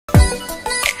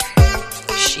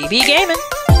GB Gaming.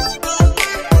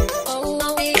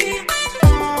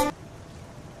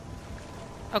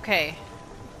 Okay,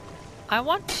 I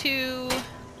want to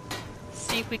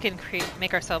see if we can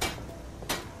make ourselves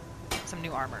some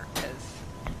new armor, because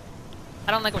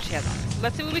I don't like what she has on. So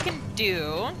let's see what we can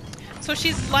do. So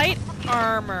she's light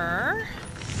armor,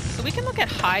 so we can look at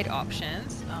hide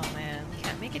options. Oh man, we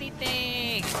can't make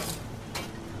anything.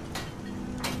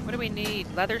 What do we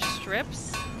need? Leather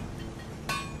strips?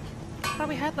 I thought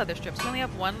we had leather strips. We only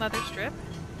have one leather strip?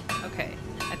 Okay.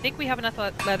 I think we have enough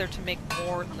leather to make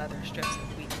more leather strips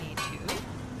if we need to.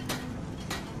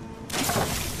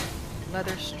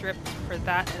 Leather strip for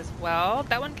that as well.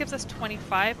 That one gives us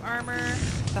 25 armor.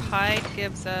 The hide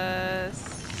gives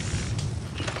us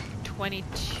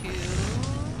 22.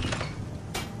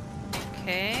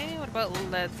 Okay, what about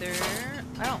leather?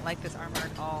 I don't like this armor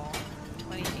at all.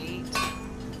 28.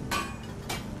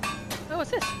 Oh,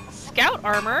 what's this? Scout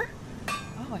armor?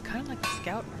 Oh, I kind of like the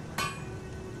scout armor.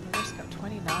 Leather scout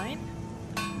 29?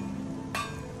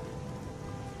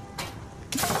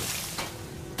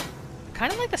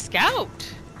 Kind of like the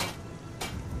scout!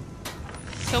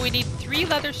 So we need 3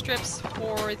 leather strips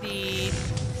for the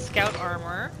scout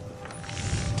armor.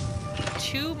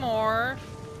 2 more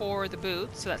for the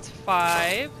boots, so that's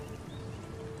 5.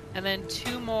 And then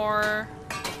 2 more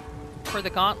for the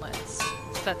gauntlets,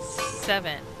 so that's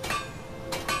 7.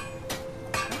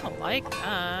 I don't like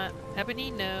that. Ebony,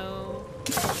 no.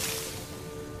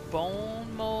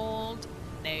 Bone mold,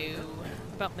 no.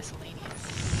 What about miscellaneous?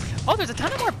 Oh, there's a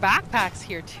ton of more backpacks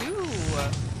here too.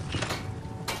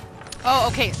 Oh,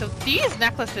 okay, so these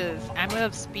necklaces, Amulet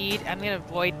of Speed, Amulet of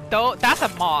Void, though, that's a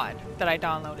mod that I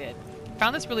downloaded.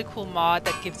 Found this really cool mod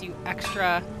that gives you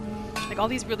extra, like all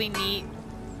these really neat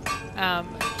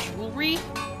jewelry,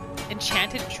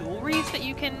 enchanted jewelries that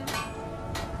you can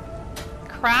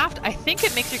craft. I think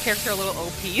it makes your character a little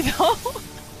OP though.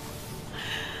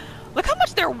 Look how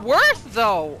much they're worth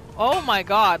though! Oh my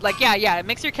god. Like, yeah, it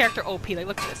makes your character OP. Like,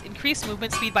 look at this. Increase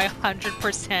movement speed by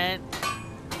 100%.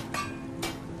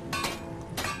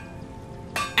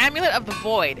 Amulet of the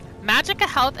Void. Magicka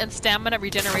health and stamina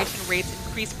regeneration rates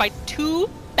increased by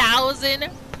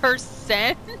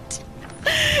 2,000%.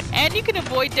 And you can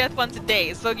avoid death once a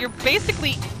day. So you're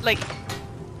basically, like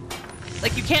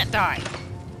you can't die.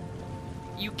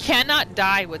 You cannot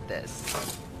die with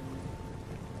this.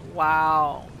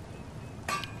 Wow.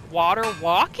 Water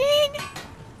walking?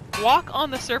 Walk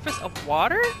on the surface of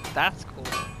water? That's cool.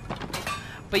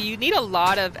 But you need a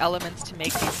lot of elements to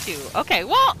make these too. Okay,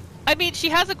 well, I mean, she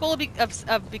has a goal of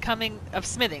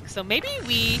smithing, so maybe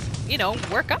we, you know,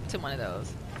 work up to one of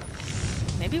those.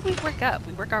 Maybe we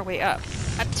work our way up.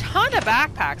 A ton of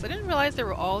backpacks. I didn't realize there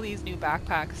were all these new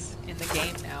backpacks in the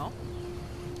game now.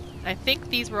 I think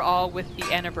these were all with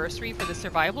the anniversary for the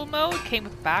survival mode. Came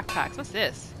with backpacks. What's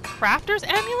this? Crafter's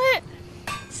Amulet?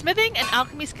 Smithing and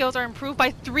alchemy skills are improved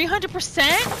by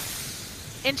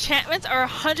 300%. Enchantments are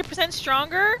 100%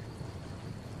 stronger.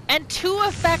 And 2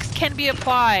 effects can be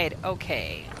applied.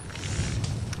 Okay.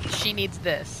 She needs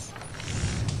this.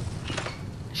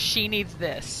 She needs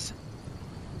this.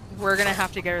 We're gonna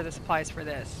have to get her the supplies for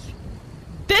this.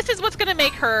 This is what's gonna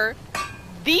make her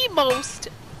the most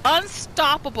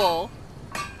unstoppable.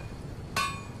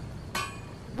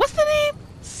 What's the name?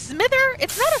 Smither?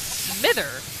 It's not a smither.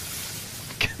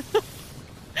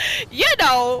 You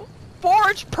know,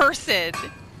 forge person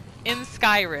in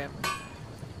Skyrim.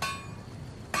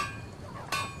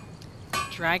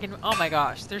 Dragon. Oh my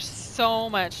gosh, there's so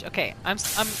much. Okay, I'm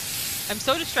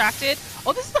so distracted.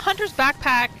 Oh, this is the hunter's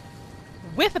backpack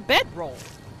with a bedroll.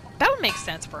 That would make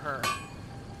sense for her.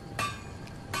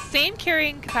 Same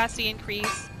carrying capacity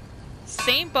increase,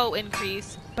 same bow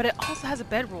increase, but it also has a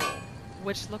bedroll,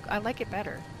 which look, I like it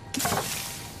better.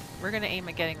 We're gonna aim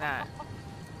at getting that.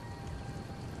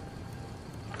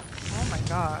 Oh my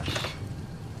gosh.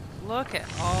 Look at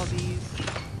all these.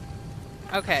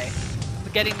 Okay.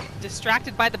 I'm getting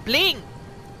distracted by the bling!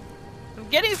 I'm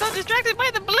getting so distracted by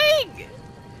the bling!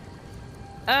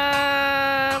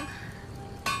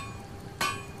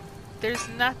 There's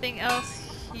nothing else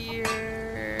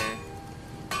here.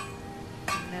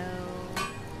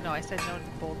 No, I said no to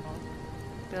bold mode.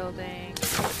 Building.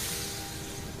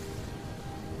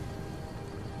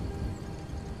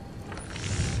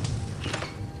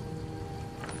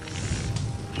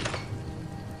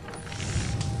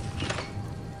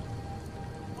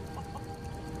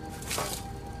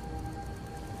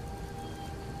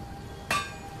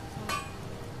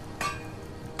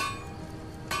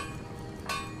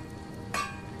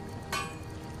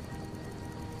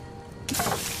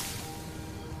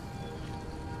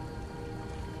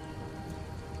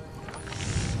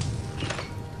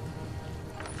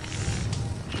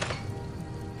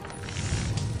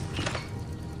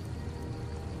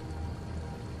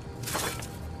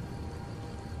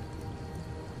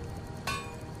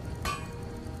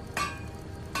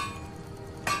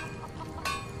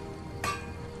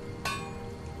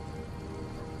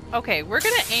 Okay, we're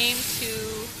gonna aim to...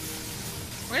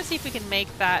 We're gonna see if we can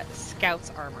make that scout's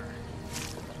armor.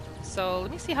 So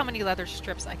let me see how many leather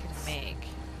strips I can make.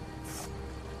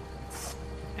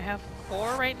 I have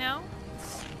 4 right now.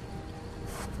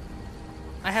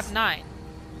 I have 9.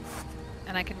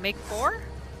 And I can make 4?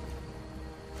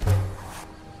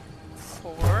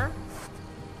 4.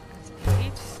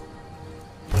 That's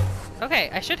 8. Okay,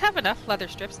 I should have enough leather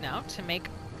strips now to make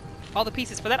all the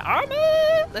pieces for that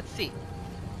armor! Let's see.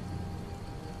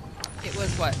 It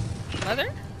was what?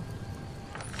 Leather?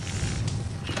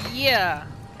 Yeah.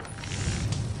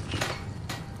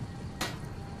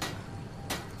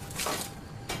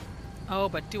 Oh,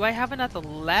 but do I have enough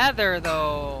leather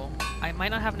though? I might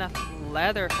not have enough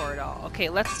leather for it all. Okay,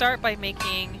 let's start by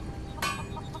making...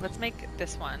 Let's make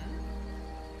this one.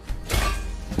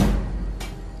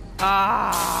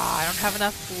 Ah, I don't have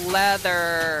enough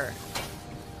leather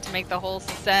to make the whole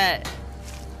set.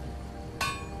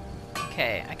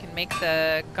 Okay, I can make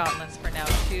the gauntlets for now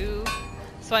too.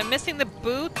 So I'm missing the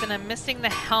boots and I'm missing the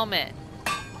helmet.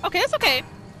 Okay, that's okay.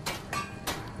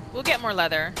 We'll get more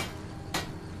leather.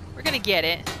 We're gonna get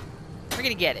it. We're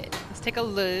gonna get it. Let's take a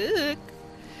look.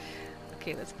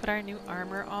 Okay, let's put our new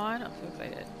armor on. I'm so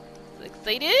excited. So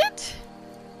excited!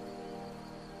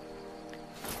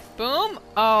 Boom!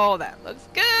 Oh, that looks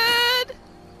good!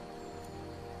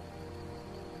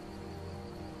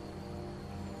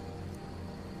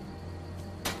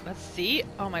 Let's see.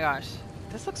 Oh my gosh.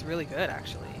 This looks really good,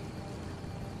 actually.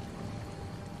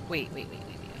 Wait.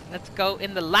 Let's go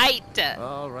in the light!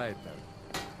 Alright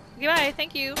then. Goodbye,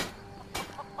 thank you.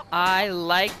 I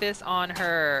like this on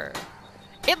her.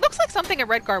 It looks like something a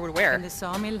Redguard would wear. Can the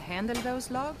sawmill handle those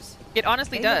logs? It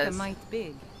honestly They does. look a mite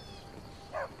big.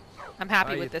 I'm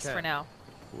happy Ah, with it this can. for now.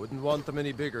 Wouldn't want them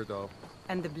any bigger though.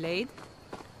 And the blade?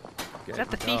 Is that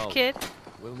the thief Down. kid?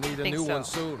 We'll need a Think new so. one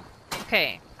soon.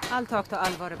 Okay. I'll talk to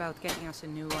Alvar about getting us a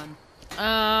new one.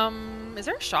 Is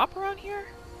there a shop around here?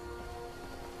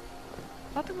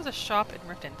 I thought there was a shop in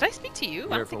Riften. Did I speak to you? I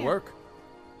Here don't for think work?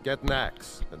 Get an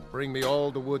axe and bring me all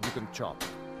the wood you can chop.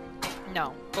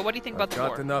 No. But what do you think I've about the got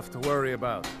war? enough to worry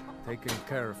about, taking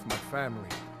care of my family.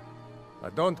 I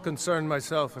don't concern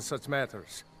myself with such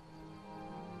matters.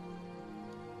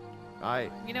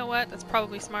 You know what? That's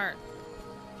probably smart.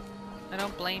 I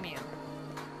don't blame you.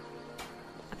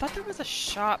 I thought there was a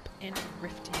shop in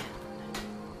Riften.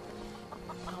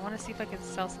 I want to see if I can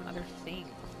sell some other things.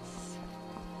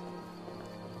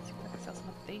 See if I can sell some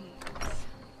other things.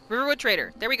 Riverwood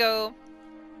Trader. There we go.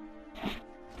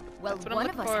 Well, That's what I'm one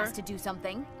of looking us for. has to do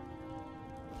something.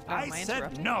 Oh, I am said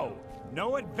interrupting? no.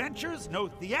 No adventures, no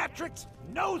theatrics,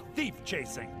 no thief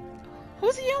chasing.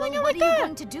 Who's he yelling Well, at what like are you that?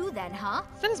 going to do then, huh?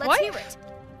 Is that his Let's wife? hear it.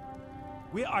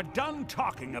 We are done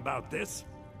talking about this.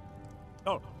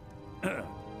 Oh, a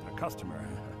customer.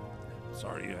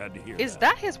 Sorry you had to hear Is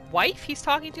that his wife he's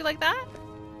talking to like that?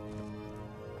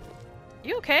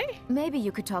 You okay? Maybe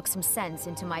you could talk some sense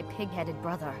into my pig-headed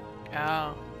brother.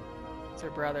 Oh. It's her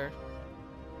brother.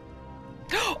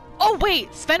 Oh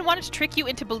wait! Sven wanted to trick you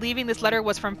into believing this letter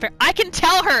was from Fair. I can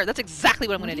tell her! That's exactly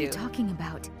what I'm gonna What are do. you talking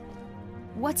about?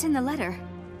 What's in the letter?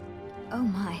 Oh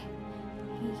my.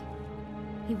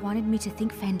 He wanted me to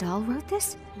think Fandal wrote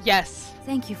this? Yes.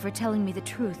 Thank you for telling me the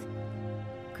truth.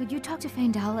 Could you talk to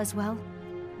Fandal as well?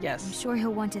 I'm Yes. sure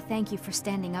he'll want to thank you for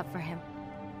standing up for him.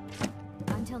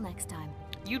 Until next time.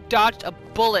 You dodged a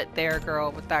bullet there,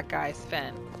 girl, with that guy,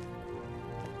 Sven.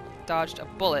 Dodged a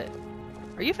bullet.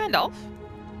 Are you Fandalf?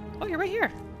 Oh, you're right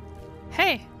here.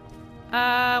 Hey.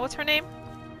 What's her name?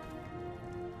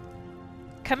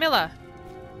 Camilla.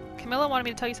 Camilla wanted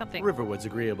me to tell you something. Riverwood's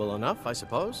agreeable enough, I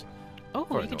suppose. Oh,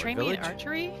 For you can North train me in Village.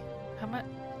 archery? How much?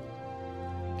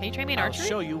 Can you train me in I'll archery?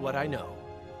 show you what I know.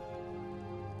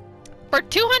 For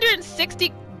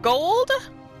 260 gold?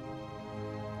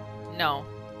 No.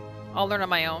 I'll learn on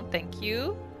my own, thank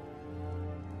you.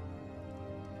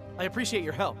 I appreciate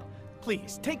your help.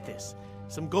 Please, take this.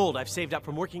 Some gold I've saved up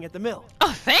from working at the mill.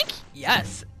 Oh, thank you.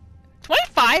 Yes.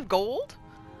 25 gold?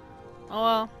 Oh,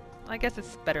 well, I guess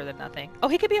it's better than nothing. Oh,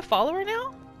 he could be a follower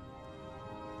now?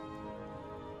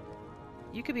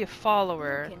 You could be a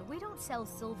follower. We don't sell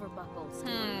silver buckles. do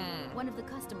we? Hmm. One of the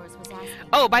customers was asking.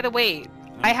 Oh, by the way,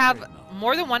 I have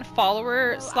more than one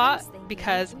follower Well, I slot was thinking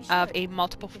because we of should. a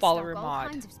multiple We could follower stock all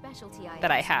mod kinds of specialty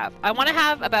that I items. have. I want to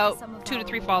have about Some of 2 to our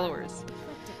 3 more followers. eclectic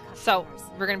So,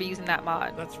 customers. we're going to be using that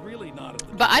mod. That's really not at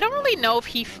the But I don't really know if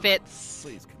he fits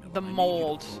Please, Camilla, the I need you to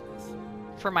mold focus.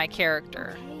 for my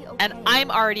character. Okay, And okay.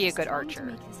 I'm already a Just good trying to archer.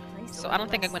 make this place So a I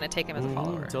don't think I'm little going to take him as a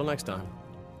follower. Until next time.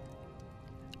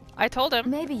 I told him.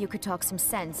 Maybe you could talk some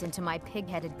sense into my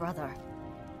pig-headed brother.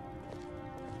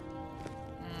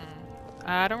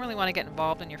 I don't really want to get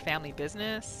involved in your family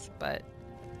business, but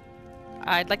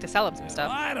I'd like to sell him some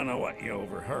stuff. I don't know what you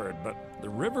overheard, but the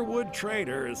Riverwood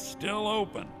Trader is still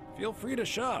open. Feel free to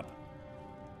shop.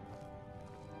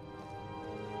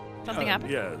 Something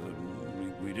happened? Yeah,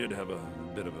 we did have a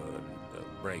bit of a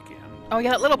break-in. Oh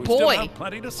yeah, that little We boy! still have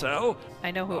plenty to sell. I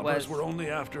know who it Robbers was. were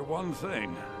only after one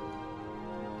thing.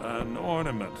 An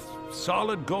ornament.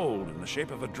 Solid gold in the shape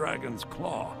of a dragon's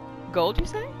claw. Gold, you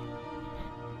say?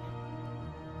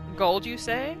 Gold, you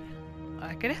say?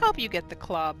 I could help you get the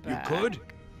claw back. You could?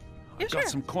 Yeah, I've got sure.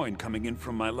 some coin coming in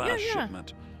from my last yeah.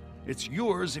 shipment. It's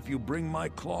yours if you bring my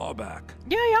claw back.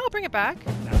 Yeah, I'll bring it back.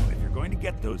 Now, if you're going to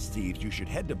get those thieves, you should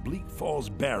head to Bleak Falls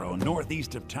Barrow,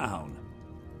 northeast of town.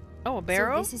 Oh, a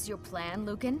barrow? So this is your plan,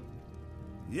 Lucan?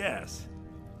 Yes.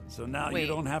 So now Wait, you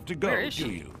don't have to go, where is do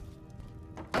she? you?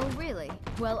 Oh, really?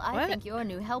 Well, I What? think your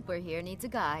new helper here needs a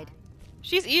guide.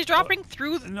 She's eavesdropping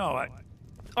through the, No,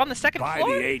 on the second by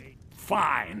floor? the 8,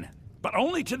 fine. But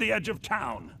only to the edge of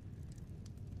town.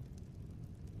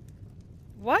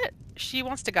 What? She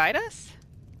wants to guide us?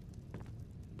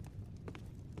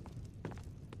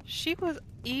 She was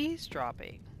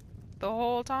eavesdropping the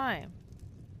whole time.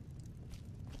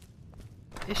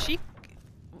 Is she...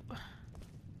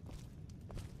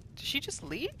 Did she just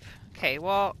leave? Okay,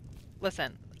 well,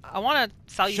 listen. I want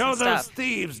to sell you Show some those stuff.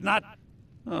 thieves, not...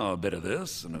 Oh, a bit of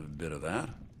this and a bit of that.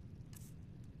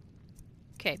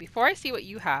 Okay, before I see what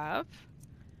you have,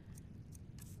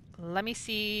 let me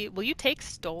see. Will you take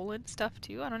stolen stuff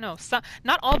too? I don't know.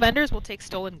 Not all vendors will take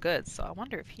stolen goods, so I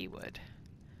wonder if he would.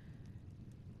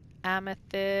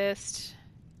 Amethyst.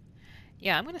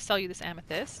 Yeah, I'm going to sell you this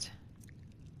amethyst.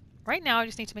 Right now, I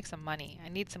just need to make some money. I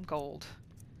need some gold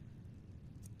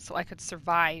so I could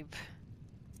survive.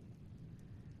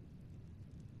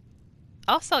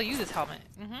 I'll sell you this helmet.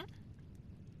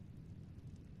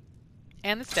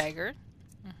 And this dagger.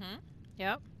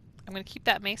 Yep. I'm going to keep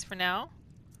that mace for now.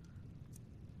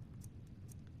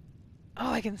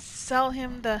 Oh, I can sell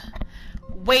him the...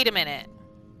 Wait a minute.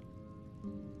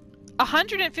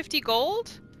 150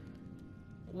 gold?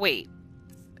 Wait.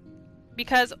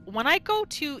 Because when I go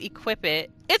to equip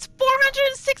it, it's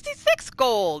 466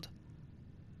 gold!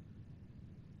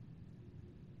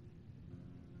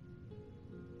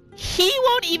 He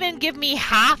won't even give me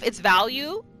half its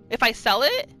value if I sell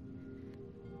it?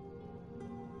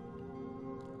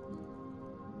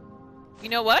 You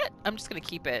know what? I'm just gonna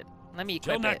keep it. Let me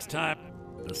equip Till next time.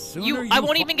 The sooner you I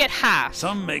won't even get half.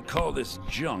 Some may call this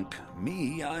junk.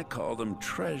 Me, I call them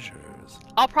treasures.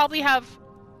 I'll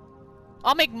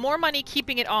make more money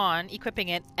keeping it on, equipping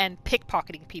it, and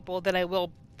pickpocketing people than I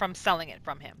will from selling it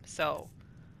from him. So,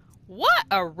 what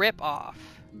a rip-off.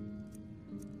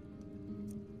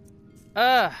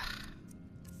 Ugh.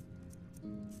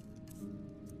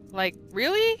 Like,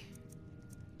 really?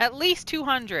 At least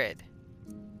 200.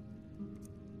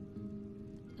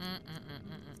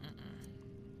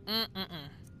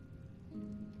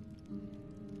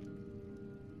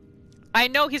 I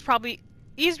know he's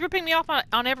ripping me off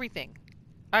on everything.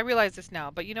 I realize this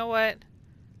now, but you know what?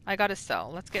 I gotta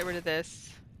sell. Let's get rid of this.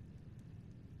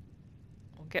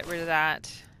 We'll get rid of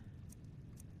that.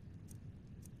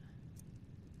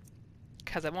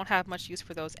 Because I won't have much use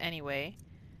for those anyway.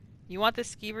 You want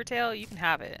this skeever tail? You can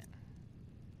have it.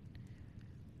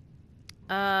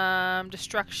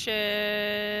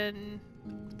 Destruction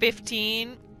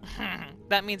 15.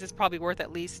 That means it's probably worth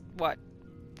at least, what,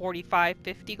 45,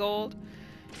 50 gold?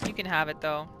 You can have it,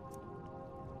 though.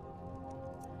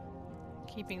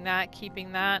 Keeping that,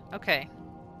 keeping that. Okay.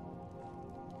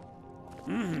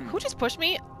 Who just pushed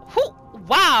me? Who?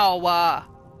 Wow!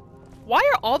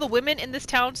 Why are all the women in this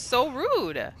town so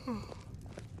rude? Let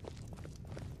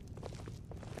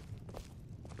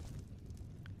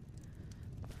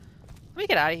me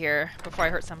get out of here before I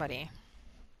hurt somebody.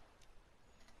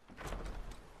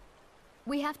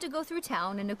 We have to go through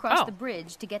town and across Oh. the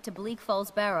bridge to get to Bleak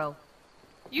Falls Barrow.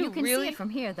 You can really? see it from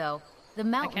here, though. The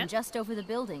mountain can? just over the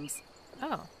buildings.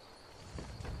 Oh.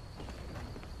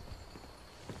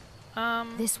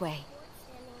 This way.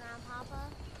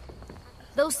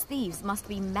 Those thieves must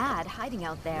be mad hiding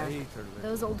out there.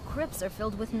 Those old crypts are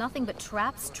filled with nothing but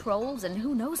traps, trolls, and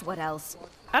who knows what else.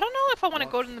 I don't know if I want to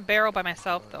go in the barrow by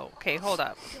myself, though. Okay, hold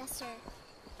up. Yes, sir.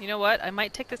 You know what? I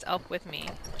might take this elf with me,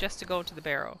 just to go into the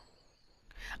barrow.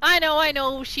 I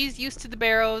know, she's used to the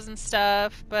barrows and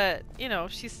stuff, but, you know,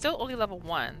 she's still only level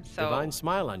 1, so... Divine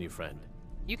smile on you, friend.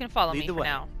 You can follow Lead me the for way.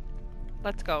 now.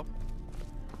 Let's go.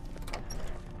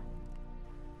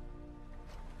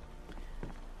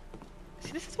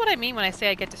 See, this is what I mean when I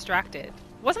say I get distracted.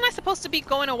 Wasn't I supposed to be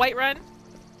going a white run?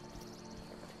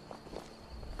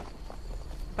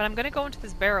 But I'm gonna go into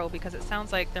this barrow because it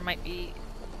sounds like there might be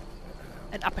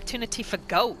an opportunity for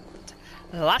gold.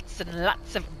 Lots and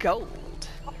lots of gold.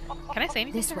 Can I say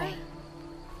anything This to her? way.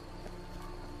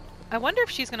 I wonder if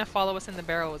she's gonna follow us in the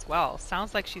barrow as well.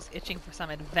 Sounds like she's itching for some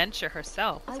adventure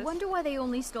herself. I wonder why they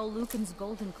only stole Lucan's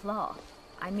golden claw.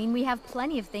 I mean, we have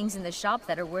plenty of things in the shop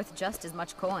that are worth just as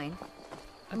much coin.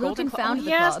 A golden Lucan claw? found Oh, the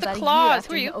yes, claw the about a claws. year Who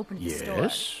after are he you? opened the store.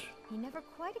 Yes? He never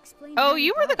quite explained Oh, how he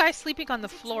you were got the it. guy sleeping on the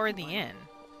floor in the inn.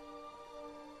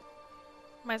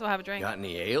 Might as well have a drink. Got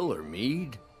any ale or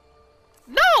mead?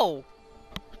 No!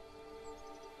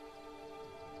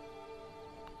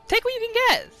 Take what you can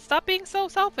get. Stop being so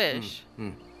selfish.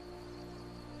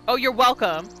 Oh, you're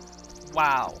welcome.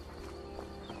 Wow.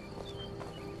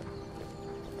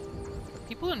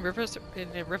 People in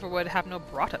Riverwood have no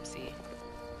brought-upsy.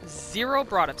 Zero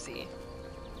brought-upsy.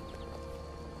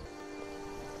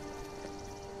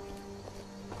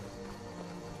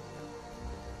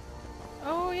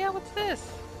 Oh yeah, what's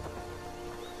this?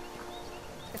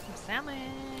 Let's get some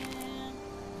salmon.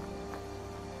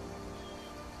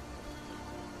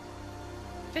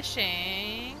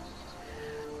 Fishing.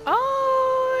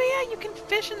 Oh yeah, you can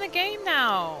fish in the game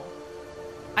now.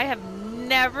 I have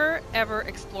never ever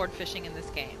explored fishing in this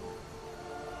game.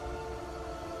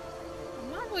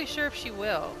 I'm not really sure if she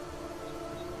will.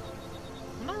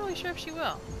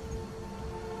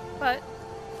 But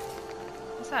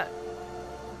what's that?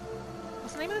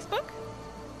 What's the name of this book?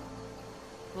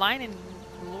 Line and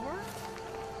Lure?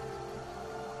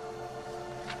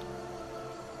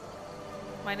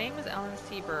 My name is Alan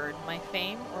Seabird. My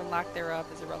fame or lack thereof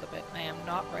is irrelevant. I am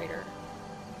not writer.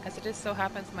 As it is so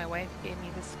happens, my wife gave me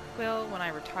this quill when I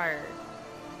retired.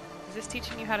 Is this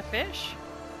teaching you how to fish?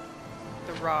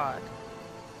 The rod.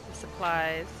 The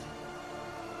supplies.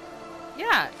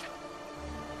 Yeah.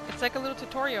 It's like a little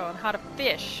tutorial on how to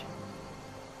fish.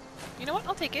 You know what?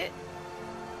 I'll take it.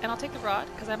 And I'll take the rod,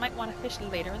 because I might want to fish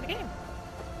later in the game.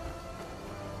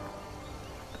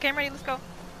 Okay, I'm ready. Let's go.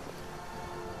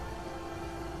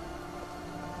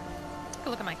 Take a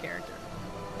look at my character.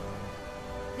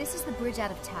 This is the bridge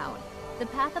out of town. The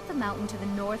path up the mountain to the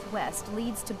northwest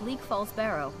leads to Bleak Falls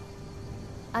Barrow.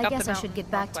 I Up guess the I should mountain,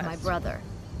 get back to my northwest. brother.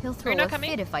 He'll throw not a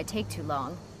coming? fit if I take too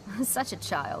long. Such a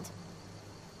child.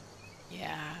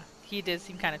 Yeah, he did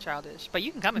seem kind of childish, but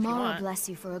you can come if you Mara want. bless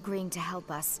you for agreeing to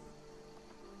help us.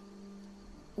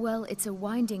 Well, it's a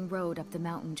winding road up the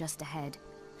mountain just ahead.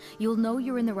 You'll know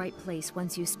you're in the right place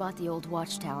once you spot the old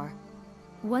watchtower.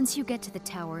 Once you get to the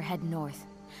tower, head north.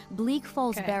 Bleak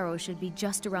Falls Okay. Barrow should be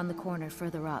just around the corner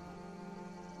further up.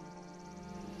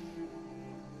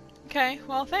 Okay,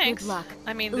 well, thanks. Good luck.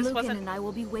 I mean, this Lucan wasn't and I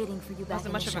will be waiting for you back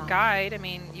in much the of a shop. guide. I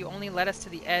mean, you only led us to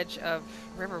the edge of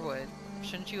Riverwood.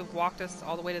 Shouldn't you have walked us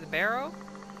all the way to the Barrow?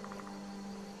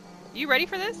 You ready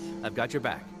for this? I've got your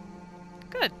back.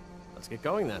 Good. Let's get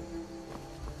going then.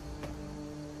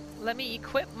 Let me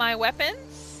equip my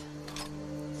weapons.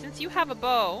 Since you have a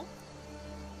bow,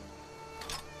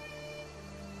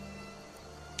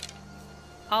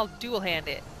 I'll dual hand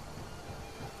it.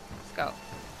 Let's go.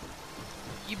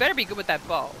 You better be good with that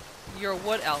bow. You're a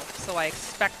wood elf, so I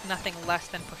expect nothing less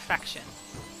than perfection.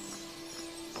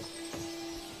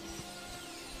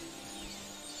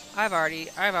 I've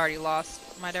already lost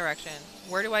my direction.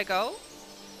 Where do I go?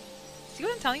 See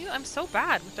what I'm telling you? I'm so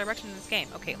bad with direction in this game.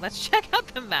 Okay, let's check out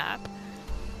the map.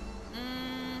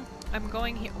 I'm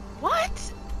going here.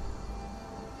 What?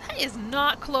 That is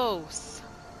not close.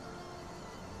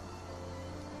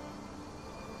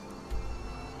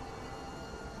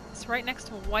 It's right next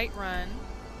to Whiterun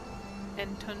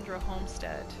and Tundra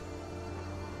Homestead.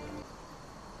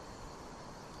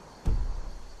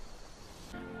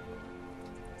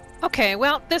 Okay,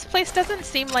 well, this place doesn't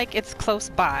seem like it's close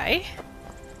by,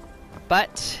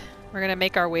 but we're gonna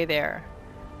make our way there.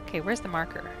 Okay, where's the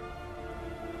marker?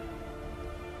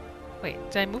 Wait,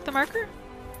 did I move the marker?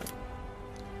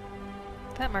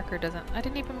 That marker doesn't. I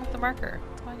didn't even move the marker.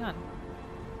 What's going on?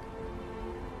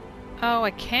 Oh,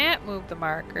 I can't move the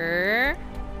marker.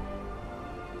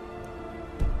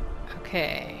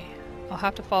 Okay. I'll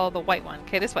have to follow the white one.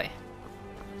 Okay, this way.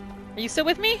 Are you still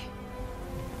with me?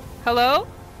 Hello?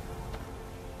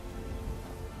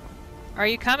 Are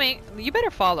you coming? You better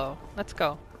follow. Let's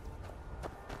go.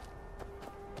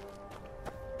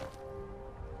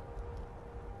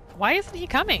 Why isn't he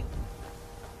coming?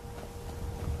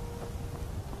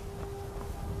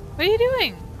 What are you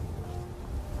doing?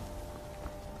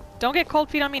 Don't get cold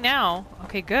feet on me now.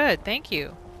 Okay, good. Thank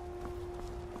you.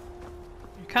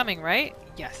 You're coming, right?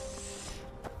 Yes.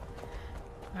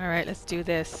 Alright, let's do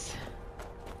this.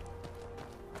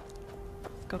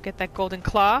 Let's go get that golden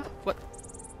claw. What?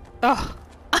 Oh,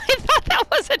 I thought that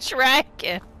was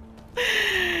dragon.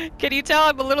 Can you tell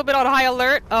I'm a little bit on high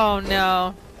alert? Oh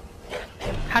no.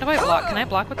 How do I block? Can I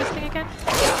block with this thing again?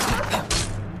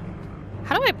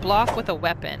 How do I block with a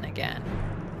weapon again?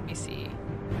 Let me see.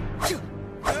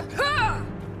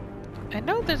 I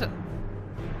know there's a...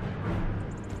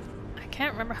 I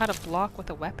can't remember how to block with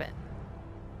a weapon.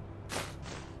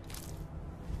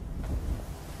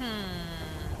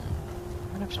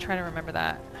 I'm gonna have to try to remember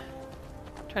that.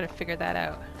 Try to figure that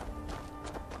out.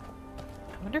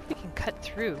 I wonder if we can cut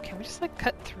through. Can we just like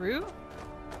cut through?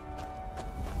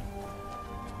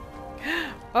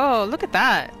 Oh, look at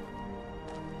that!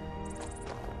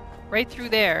 Right through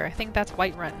there. I think that's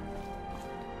Whiterun.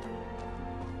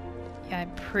 Yeah,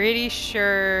 I'm pretty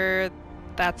sure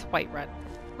that's Whiterun.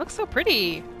 Looks so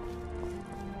pretty!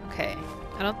 Okay.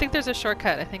 I don't think there's a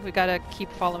shortcut. I think we gotta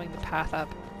keep following the path up.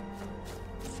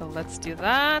 So let's do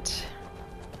that.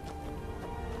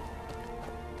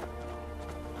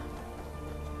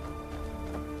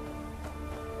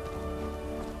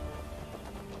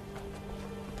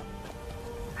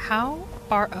 How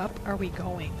far up are we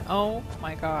going? Oh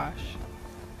my gosh.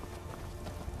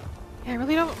 Yeah, I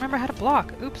really don't remember how to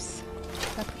block. Oops.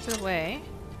 That puts it away.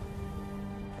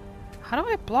 How do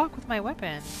I block with my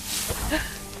weapon?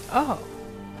 Oh.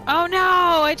 Oh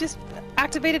no! I just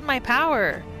activated my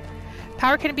power.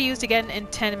 Power can be used again in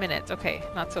 10 minutes. Okay,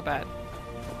 not so bad.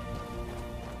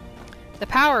 The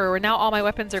power, where now all my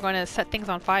weapons are going to set things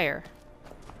on fire.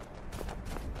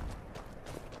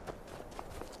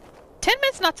 10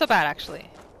 minutes, not so bad, actually.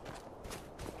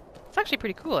 It's actually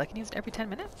pretty cool. I can use it every 10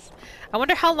 minutes. I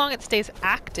wonder how long it stays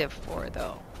active for,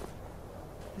 though.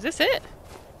 Is this it?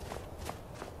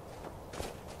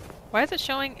 Why is it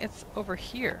showing it's over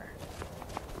here?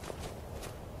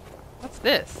 What's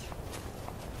this?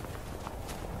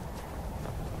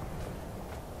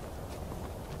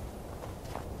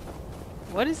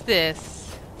 What is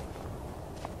this?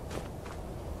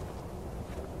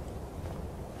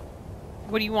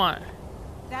 What do you want?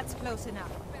 That's close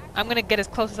enough. I'm gonna get as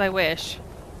close as I wish.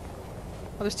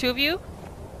 Oh, there's two of you?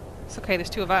 It's okay, there's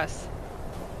two of us.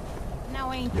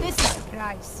 Now ain't this a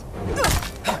surprise?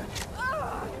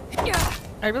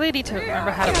 I really need to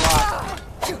remember how to block.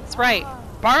 That's right.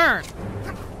 Burn!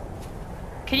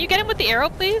 Can you get him with the arrow,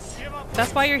 please?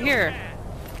 That's why you're here.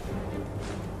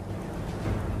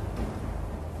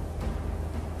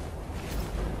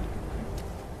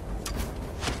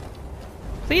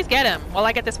 Please get him while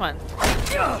I get this one.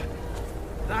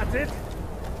 That's it?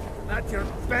 That's your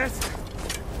best?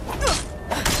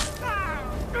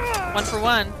 One for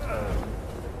one.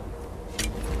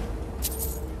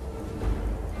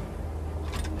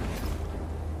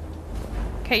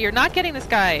 Okay, you're not getting this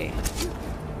guy.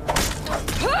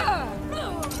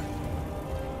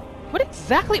 What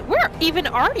exactly? Where even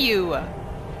are you?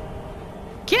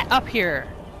 Get up here.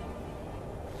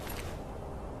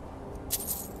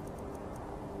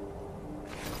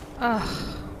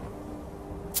 Ugh.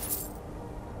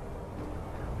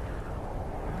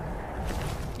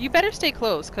 You better stay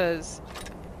close, because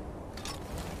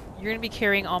you're gonna be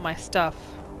carrying all my stuff.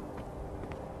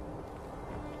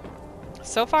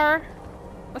 So far,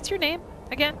 what's your name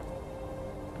again?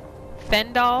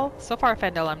 Fendal? So far,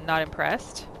 Fendal, I'm not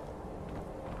impressed.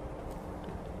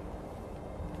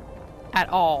 At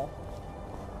all.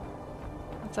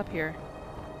 What's up here?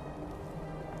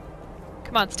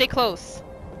 Come on, stay close.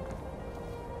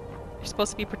 You're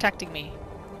supposed to be protecting me.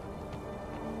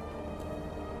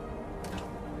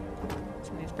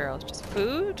 Some of these barrels, just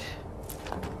food.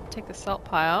 Take the salt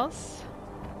piles.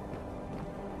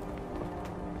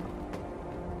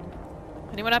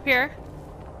 Anyone up here?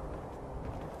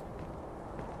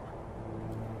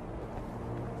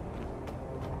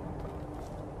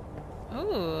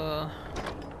 Ooh.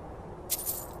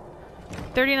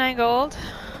 39 gold.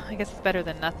 I guess it's better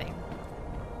than nothing.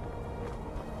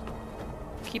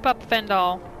 Keep up,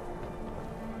 Fendal.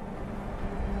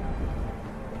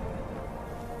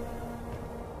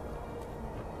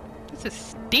 This is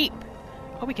steep.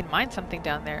 Oh, we can mine something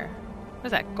down there. What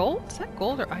is that, gold? Is that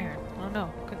gold or iron? I don't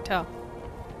know. Couldn't tell.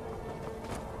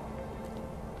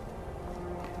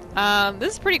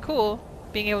 This is pretty cool.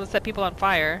 Being able to set people on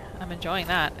fire. I'm enjoying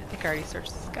that. I think I already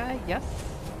searched this guy. Yes.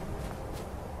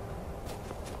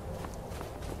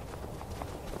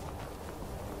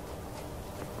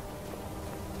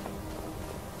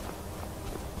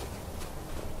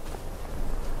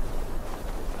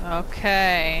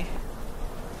 Okay.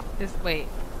 Wait.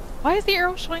 Why is the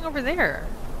arrow showing over there?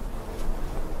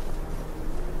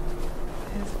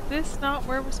 Is this not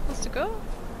where we're supposed to go?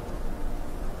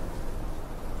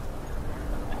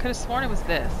 I could have sworn it was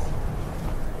this.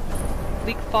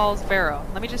 Bleak Falls Barrow.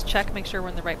 Let me just check, make sure we're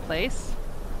in the right place.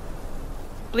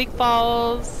 Bleak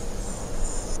Falls...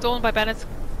 Stolen by bandits,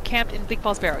 camped in Bleak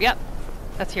Falls Barrow. Yep,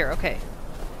 that's here, okay.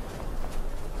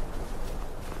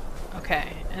 Okay,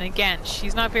 and again,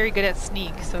 she's not very good at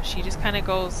sneak, so she just kind of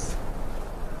goes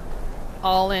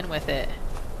all in with it.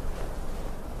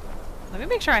 Let me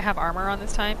make sure I have armor on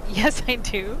this time. Yes, I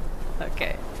do.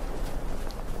 Okay.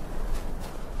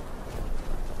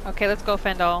 Okay, let's go,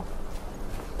 Fendal.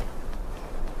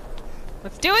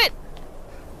 Let's do it!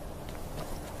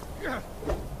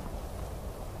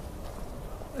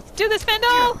 Let's do this,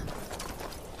 Fendal!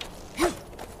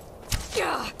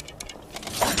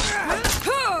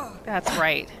 That's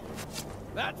right.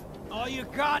 That's all you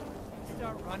got?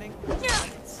 Start running.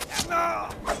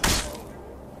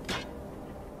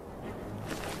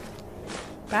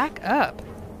 Back up.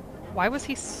 Why was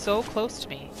he so close to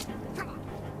me?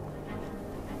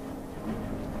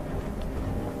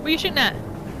 What are you shooting at?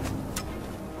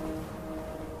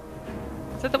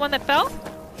 Is that the one that fell?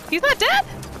 He's not dead?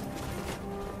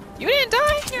 You didn't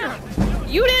die?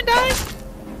 You didn't die?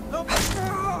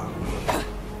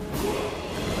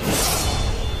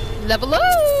 Level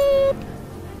up!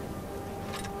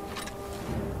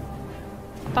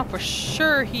 I thought for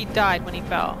sure he died when he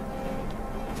fell.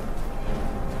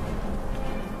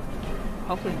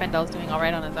 Hopefully Fendal's doing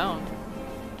alright on his own.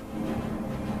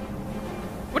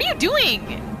 What are you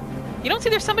doing? You don't see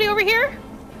there's somebody over here?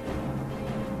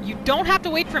 You don't have to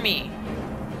wait for me.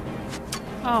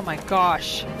 Oh my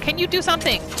gosh. Can you do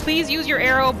something? Please use your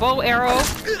arrow, bow arrow.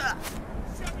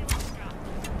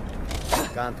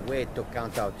 Can't wait to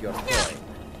count out your toy.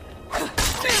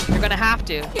 You're gonna have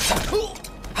to.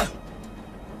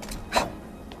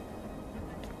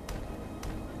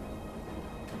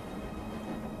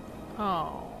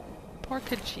 Oh, poor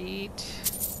Khajiit.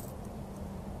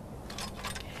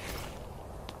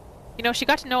 You know, she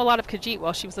got to know a lot of Khajiit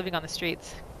while she was living on the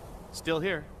streets. Still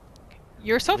here.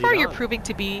 So far you're on. proving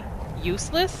to be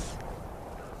useless.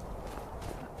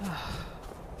 I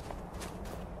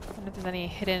wonder if there's any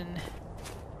hidden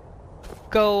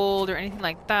gold or anything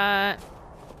like that.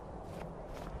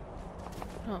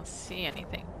 I don't see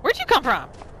anything. Where'd you come from?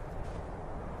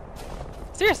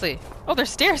 Seriously. Oh, there's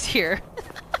stairs here.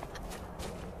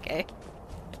 Okay.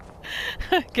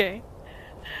 Okay.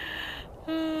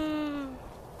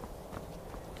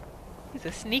 He's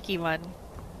a sneaky one.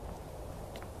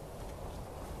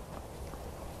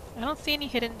 I don't see any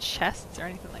hidden chests or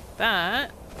anything like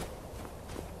that.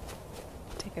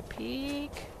 Take a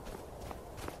peek.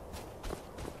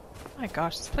 My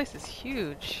gosh, this place is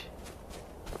huge.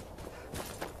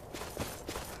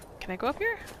 Can I go up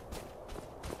here?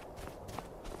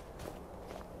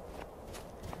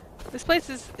 This place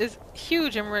is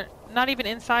huge and we're not even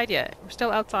inside yet. We're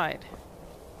still outside.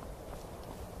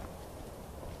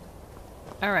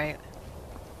 Alright.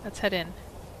 Let's head in.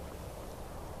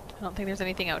 I don't think there's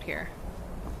anything out here.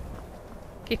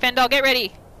 Okay, Fendal, get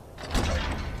ready!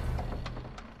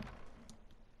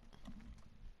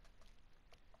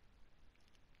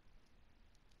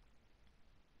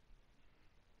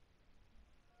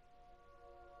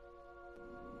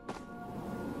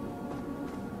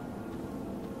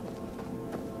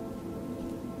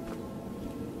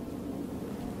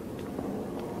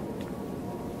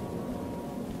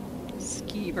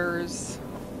 Skeevers.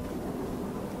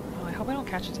 Oh, I hope I don't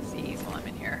catch a disease while I'm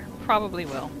in here. Probably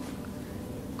will.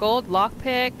 Gold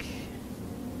lockpick.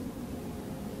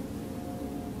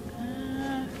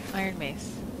 Iron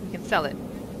mace. We can sell it.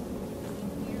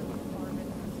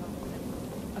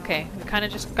 Okay, we kind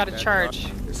of just got to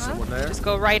charge. Is someone there? Just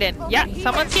go right in. Yeah,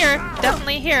 someone's here.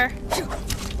 Definitely here.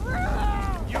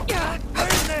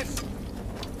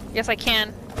 Yes, I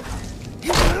can.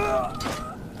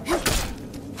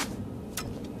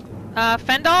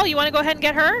 Fendal, you want to go ahead and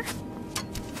get her?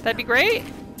 That'd be great.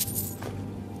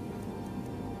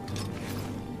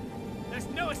 There's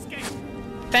no escape.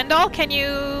 Fendal, can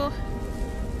you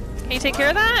take care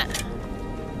of that?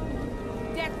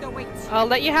 Death awaits. I'll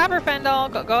let you have her, Fendal.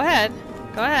 Go ahead.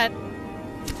 Go ahead.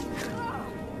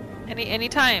 Any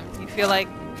time you feel like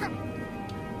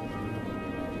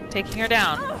taking her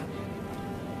down.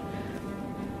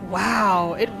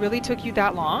 Wow, it really took you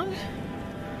that long?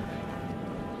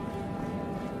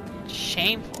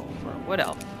 Shameful for a wood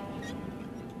elf.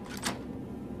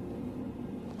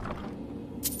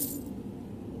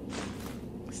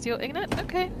 Steel Ignite?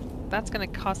 Okay. That's gonna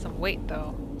cost some weight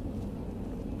though.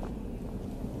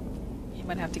 You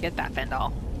might have to get that,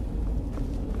 Fendal.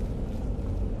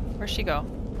 Where'd she go?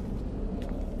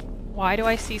 Why do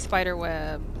I see spider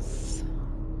webs?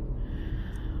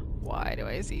 Why do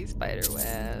I see spider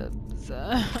webs?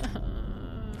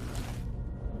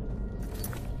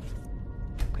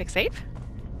 Quick save?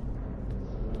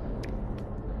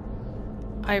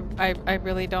 I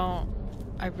really don't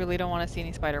want to see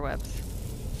any spider webs.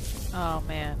 Oh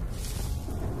man.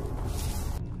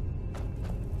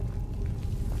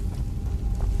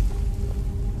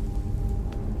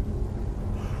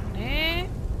 Eh.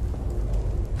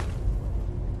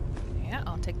 Yeah,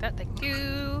 I'll take that, thank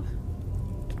you.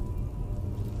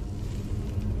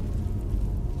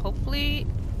 Hopefully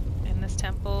in this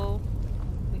temple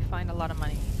we find a lot of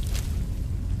money.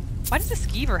 Why does the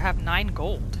skeever have 9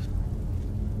 gold?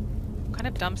 What kind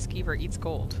of dumb skeever eats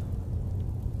gold?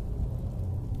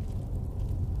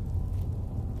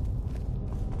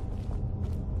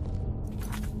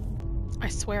 I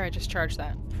swear I just charged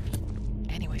that.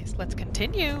 Anyways, let's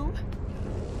continue.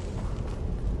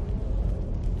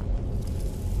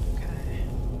 Okay.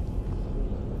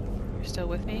 You're still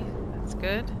with me? That's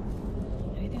good.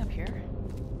 Anything up here?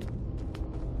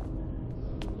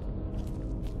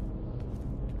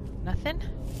 Nothing?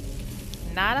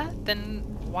 Nada? Then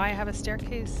why have a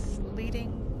staircase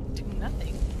leading to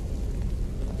nothing?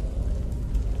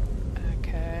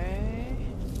 Okay.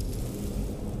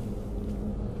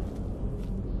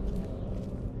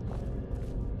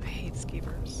 I hate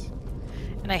skeevers.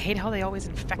 And I hate how they always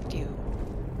infect you.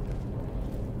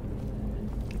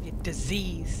 Give you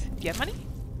disease. Do you have money?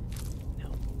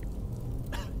 No.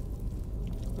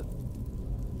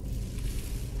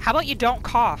 How about you don't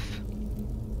cough?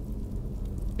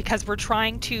 Because we're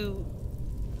trying to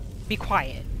be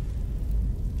quiet.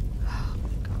 Oh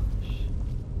my gosh.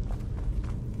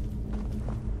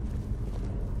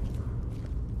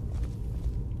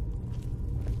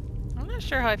 I'm not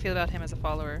sure how I feel about him as a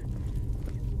follower.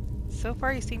 So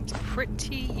far he seems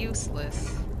pretty useless.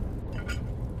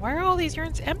 Why are all these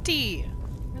urns empty?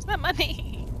 Where's my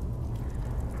money?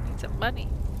 I need some money.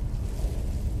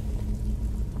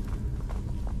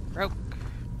 Broke.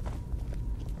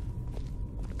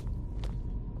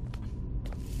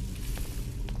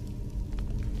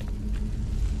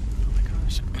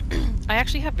 I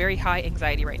actually have very high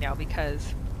anxiety right now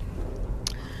because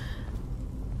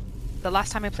the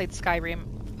last time I played Skyrim,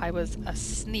 I was a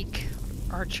sneak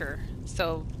archer.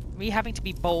 So me having to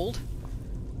be bold,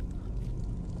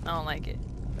 I don't like it.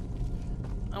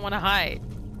 I want to hide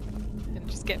and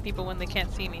just get people when they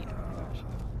can't see me. Oh my gosh.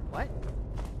 What?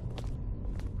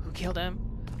 Who killed him?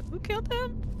 Who killed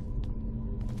him?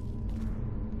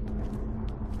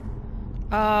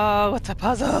 Oh, it's a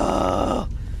puzzle!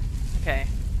 Okay.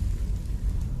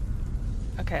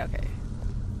 Okay.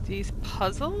 These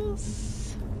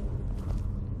puzzles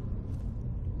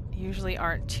usually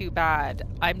aren't too bad.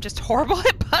 I'm just horrible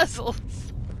at puzzles.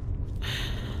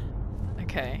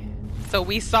 Okay. So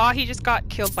we saw he just got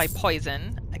killed by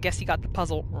poison. I guess he got the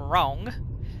puzzle wrong.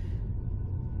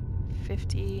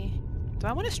 50. Do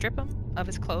I want to strip him of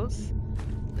his clothes?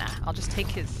 Nah, I'll just take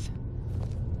his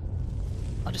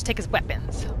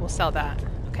weapons. We'll sell that.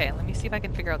 Okay, let me see if I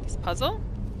can figure out this puzzle.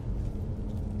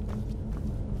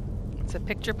 It's a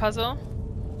picture puzzle.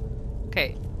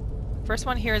 Okay. First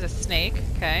one here is a snake.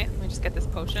 Okay, let me just get this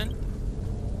potion.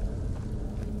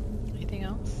 Anything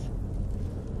else?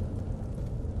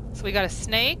 So we got a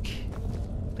snake.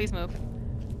 Please move.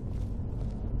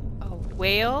 A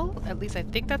whale. At least I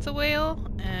think that's a whale.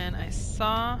 And I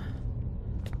saw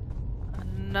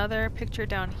another picture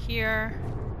down here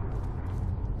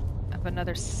of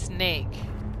another snake.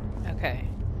 Okay.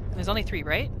 There's only 3,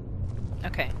 right?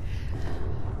 Okay.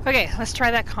 Okay, let's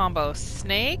try that combo.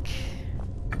 Snake.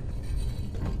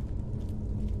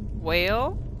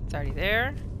 Whale. It's already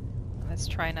there. Let's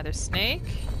try another snake.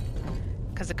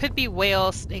 Because it could be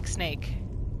whale, snake, snake.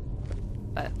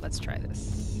 But let's try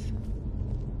this.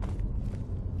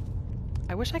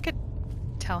 I wish I could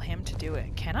tell him to do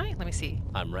it. Can I? Let me see.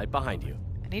 I'm right behind you.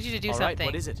 I need you to do All something. right,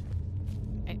 what is it?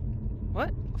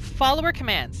 What? Follower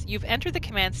commands. You've entered the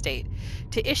command state.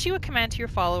 To issue a command to your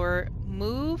follower,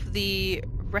 move the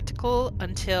reticle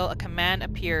until a command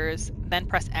appears, then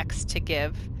press X to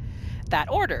give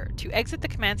that order. To exit the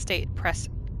command state, press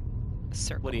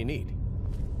circle. What do you need?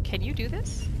 Can you do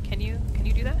this? Can you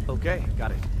do that? Okay,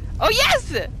 got it. Oh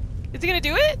yes! Is he gonna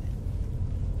do it?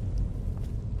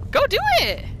 Go do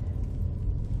it!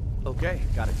 Okay,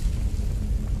 got it.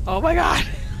 Oh my god!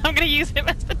 I'm gonna use him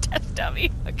as the test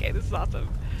dummy. Okay, this is awesome.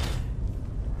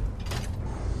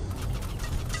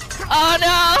 Oh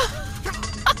no!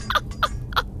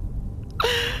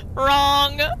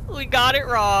 Wrong! We got it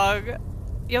wrong.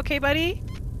 You okay, buddy?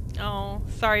 Oh,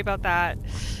 sorry about that.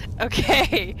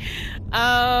 Okay.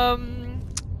 I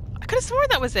could have sworn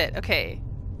that was it. Okay.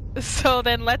 So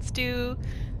then let's do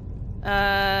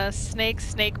snake,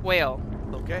 snake, whale.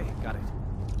 Okay, got it.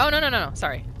 Oh, no.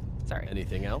 Sorry. Sorry.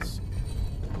 Anything else?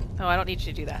 Oh, I don't need you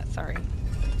to do that. Sorry.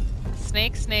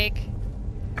 Snake, snake.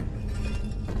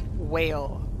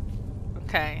 Whale.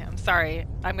 Okay, I'm sorry.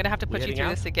 I'm gonna have to put you through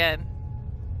this again.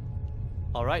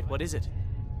 All right, what is it?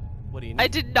 What do you need? I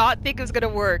did not think it was gonna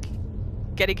work.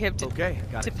 Getting him to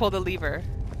to pull the lever.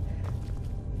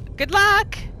 Good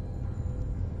luck.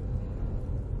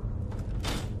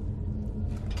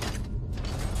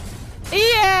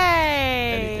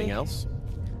 Yay! Anything else?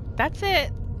 That's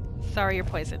it. Sorry you're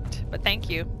poisoned, but thank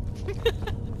you.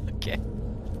 Okay.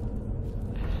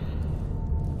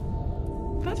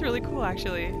 That's really cool,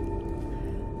 actually.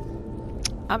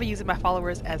 I'll be using my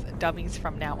followers as dummies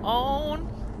from now on.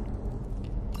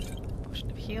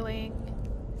 Potion of healing.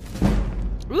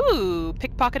 Ooh,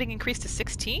 pickpocketing increased to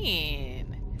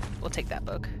 16. We'll take that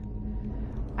book.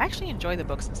 I actually enjoy the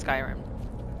books in Skyrim.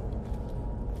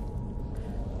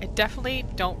 I definitely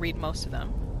don't read most of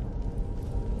them.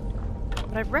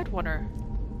 But I've read one or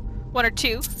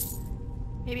two.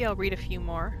 Maybe I'll read a few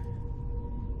more.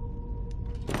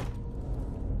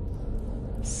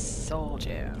 Soul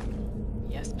Gem.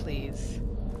 Yes, please.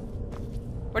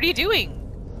 What are you doing?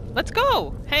 Let's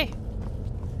go! Hey!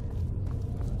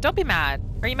 Don't be mad.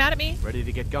 Are you mad at me? Ready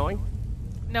to get going?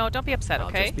 No, don't be upset,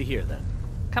 okay? I'll just be here then.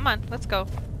 Come on, let's go.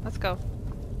 Let's go.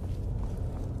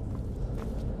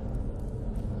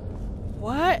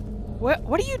 What?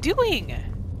 What are you doing?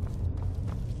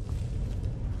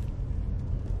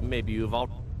 Maybe you've all...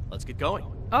 Let's get going.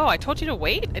 Oh, I told you to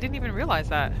wait? I didn't even realize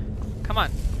that. Come on.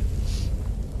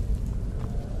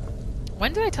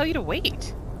 When did I tell you to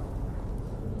wait?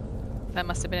 That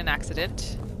must have been an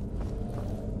accident.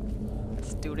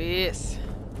 Let's do this.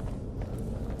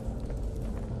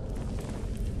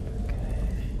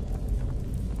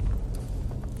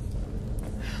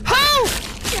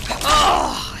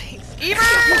 Oh, I hate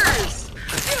schemers!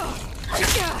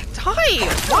 Die!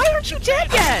 Why aren't you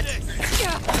dead yet?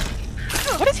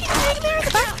 What is he doing there in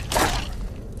the back?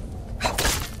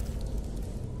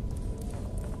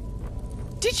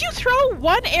 Did you throw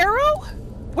one arrow?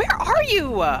 Where are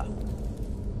you?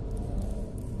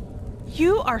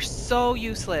 You are so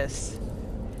useless.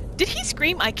 Did he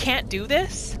scream, "I can't do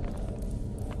this"?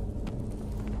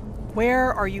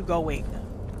 Where are you going?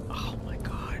 Oh my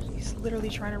god, he's literally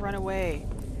trying to run away.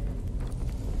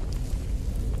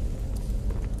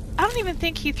 I don't even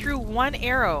think he threw one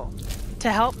arrow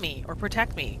to help me or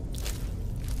protect me.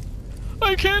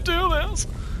 I can't do this.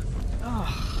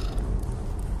 Oh.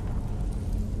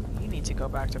 You need to go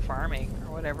back to farming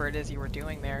or whatever it is you were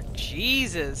doing there.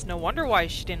 Jesus, no wonder why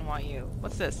she didn't want you.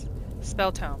 What's this?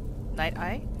 Spell tome. Night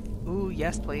Eye? Ooh,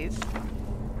 yes, please.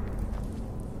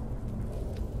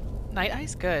 Night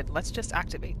Eye's good. Let's just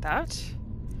activate that.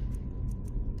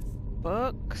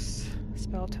 Books.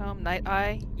 Spell tome. Night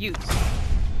Eye. Use.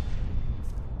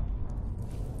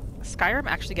 Skyrim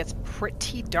actually gets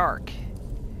pretty dark.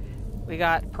 We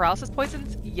got paralysis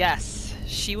poisons. Yes,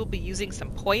 she will be using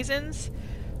some poisons.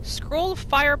 Scroll of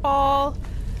Fireball.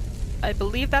 I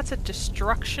believe that's a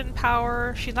destruction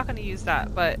power. She's not going to use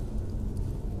that, but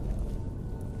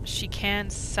she can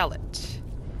sell it.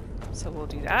 So we'll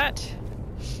do that.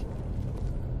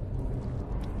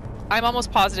 I'm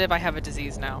almost positive I have a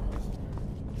disease now.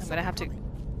 I'm going to have to...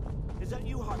 Is that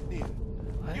you, Hartnir?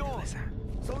 What is that?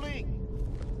 Soling!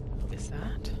 Is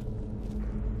that?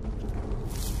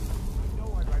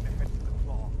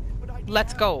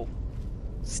 Let's go.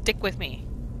 Stick with me.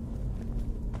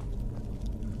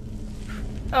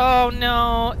 Oh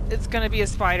no, it's gonna be a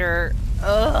spider.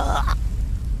 Ugh.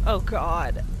 Oh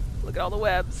god. Look at all the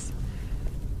webs.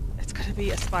 It's gonna be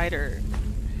a spider.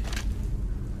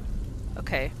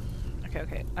 Okay.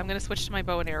 Okay. I'm gonna switch to my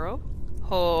bow and arrow.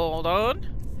 Hold on.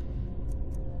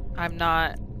 I'm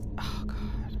not... Oh god.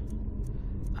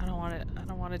 I don't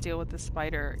want to deal with this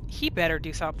spider. He better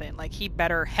do something. Like, he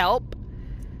better help.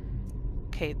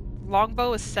 Okay,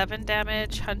 longbow is 7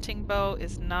 damage. Hunting bow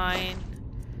is 9.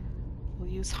 We'll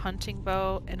use hunting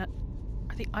bow. And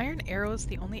are the iron arrows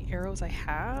the only arrows I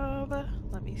have?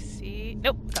 Let me see.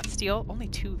 Nope, got steel. Only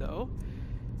 2 though.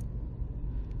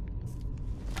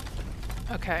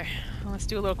 Okay, well, let's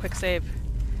do a little quick save.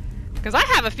 Because I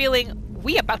have a feeling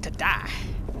we about to die.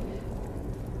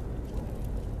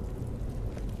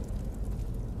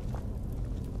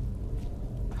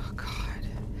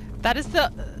 That is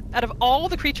the, out of all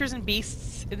the creatures and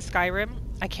beasts in Skyrim,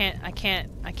 I can't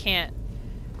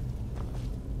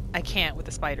with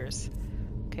the spiders.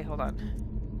 Okay, hold on.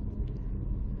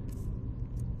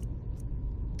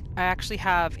 I actually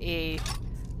have a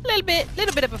little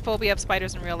bit of a phobia of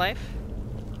spiders in real life.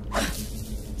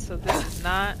 So this is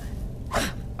not,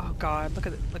 oh god, look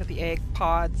at the egg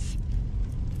pods.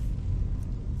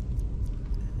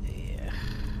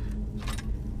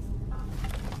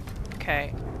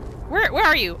 Okay. Where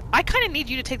are you? I kind of need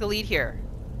you to take the lead here.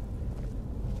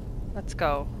 Let's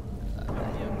go.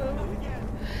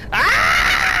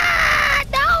 Ah!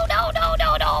 No, no, no,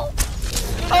 no, no!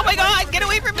 Oh my god, get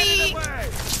away from me!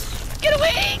 Get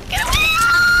away! Get away!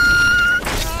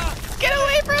 Ah! Get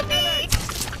away from me!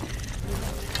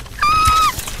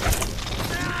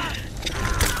 Ah!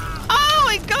 Oh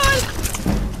my god!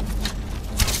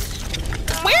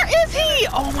 Where is he?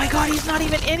 Oh my god, he's not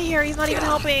even in here. He's not even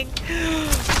helping. Get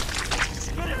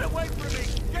it away from me!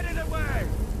 Get it away!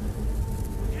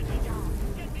 Get me down!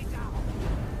 Get me down!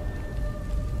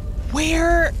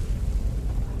 Where?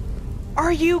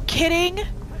 Are you kidding?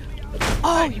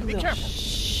 Oh, you be little careful.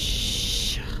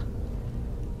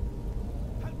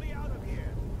 Help me out of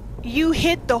here! You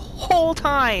hid the whole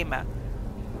time. Help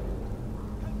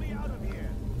me out of here!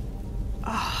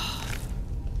 Oh.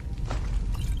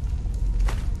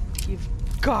 You've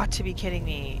got to be kidding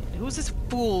me. Who's this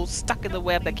fool stuck in the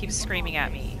web that keeps screaming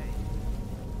at me?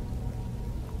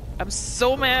 I'm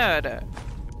so mad.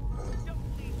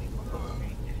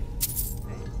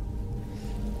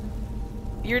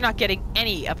 You're not getting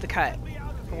any of the cut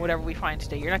for whatever we find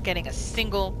today. You're not getting a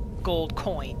single gold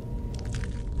coin.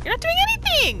 You're not doing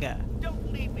anything!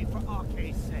 Don't leave me for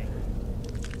Arcade's sake!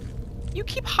 You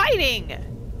keep hiding!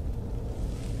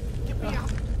 Get me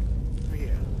out of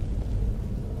here!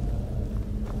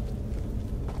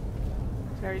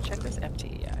 Did I already check this?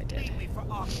 Empty. Yeah, I did. Leave me for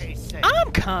Arcade's sake!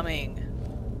 I'm coming!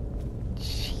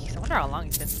 Jeez, I wonder how long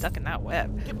he's been stuck in that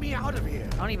web. Get me out of here!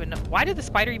 I don't even know. Why did the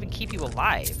spider even keep you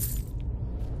alive?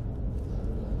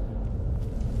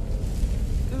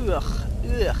 Ugh.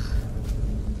 Ugh.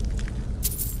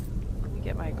 Let me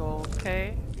get my gold,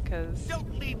 okay? Because...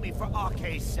 Don't leave me for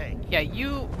Arcade's sake! yeah,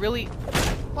 you really...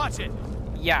 Watch it!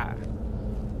 yeah.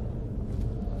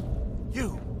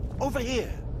 You! Over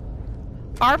here!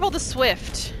 Arvel the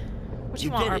Swift. What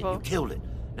you want, did it. Arvel? You killed it.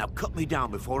 Now cut me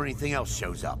down before anything else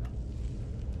shows up.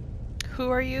 Who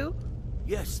are you?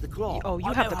 Yes, the claw. Oh, you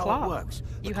I have know the how claw. it works.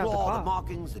 You The have the claw, claw. the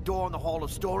markings, the door in the Hall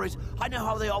of Stories. I know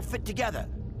how they all fit together.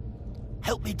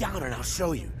 Help me down and I'll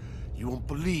show you. You won't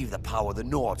believe the power the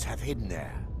Nords have hidden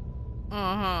there.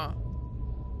 I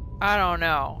don't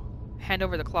know. Hand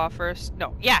over the claw first.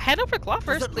 No. Yeah, hand over the claw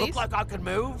first, Does it please. look like I can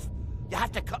move? You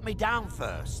have to cut me down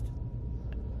first.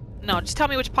 No, just tell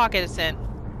me which pocket it's in.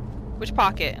 Which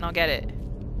pocket, and I'll get it.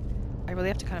 I really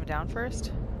have to cut him down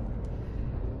first?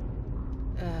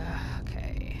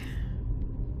 Okay.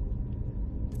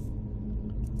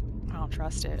 I don't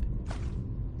trust it.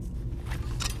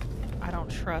 I don't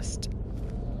trust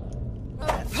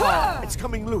at all. It's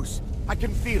coming loose. I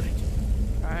can feel it.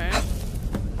 Alright.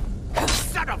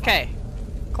 Son of a Okay.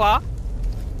 Claw.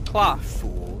 Claw.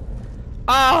 fool.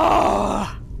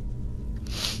 Oh!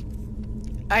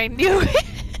 I knew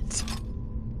it!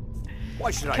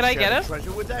 Why should Can I I share get the him?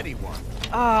 treasure with anyone?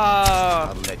 Oh.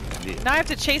 I'll let you live Now I have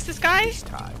to chase this guy? this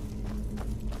time.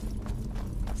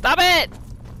 Stop it!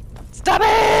 Stop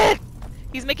it!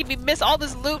 He's making me miss all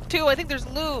this loot too. I think there's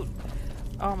loot.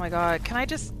 Oh my god. Can I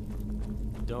just...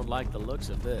 Don't like the looks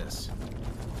of this.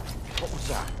 What was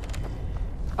that?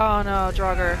 oh no,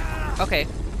 Draugr. Okay.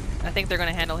 I think they're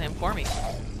gonna handle him for me.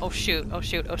 Oh shoot, oh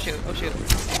shoot, oh shoot, oh shoot.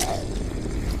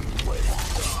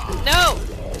 No!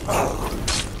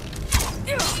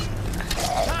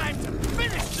 Time to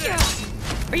finish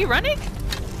this! Are you running?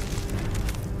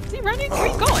 Is he running? Where are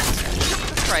you going?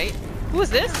 That's right. Who is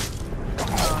this?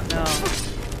 Oh no.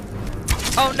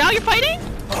 Oh, now you're fighting?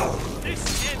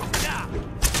 This ends now.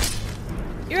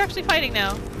 You're actually fighting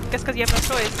now. Guess because you have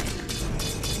no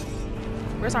choice.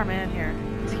 Where's our man here?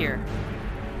 He's here.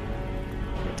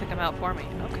 They took him out for me.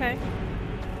 Okay.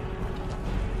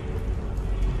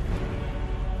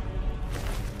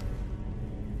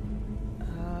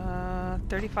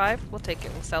 35. We'll take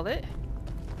it. We'll sell it.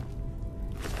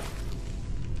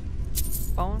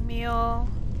 Bone meal.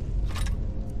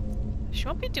 She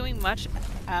won't be doing much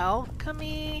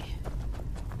alchemy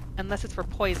unless it's for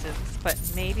poisons, but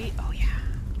maybe, oh yeah.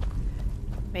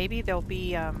 Maybe there'll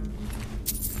be,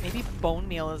 maybe bone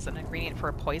meal is an ingredient for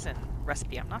a poison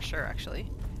recipe. I'm not sure, actually.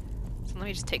 So let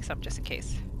me just take some just in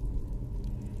case.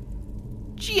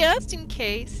 Just in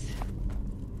case.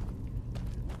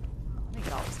 Let me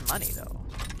get all this money, though.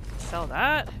 Sell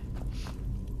that.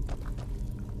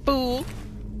 Fool.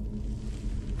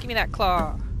 Give me that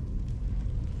claw.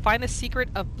 Find the secret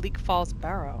of Bleak Falls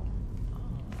Barrow. Oh,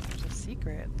 there's a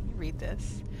secret. Let me read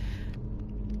this.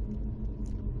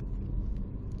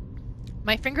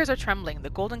 My fingers are trembling. The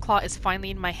golden claw is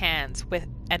finally in my hands,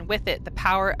 and with it the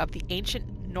power of the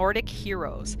ancient Nordic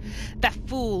heroes. That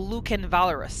fool Lucan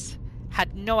Valorous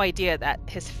had no idea that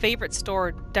his favorite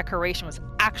store decoration was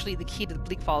actually the key to the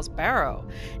Bleak Falls Barrow.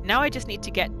 Now I just need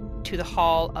to get to the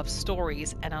Hall of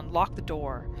Stories and unlock the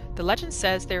door. The legend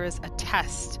says there is a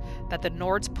test that the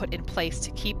Nords put in place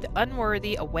to keep the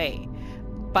unworthy away,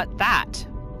 but that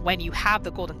when you have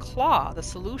the golden claw, the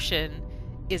solution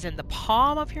is in the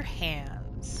palm of your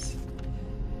hands.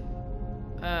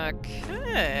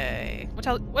 Okay. What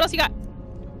else you got?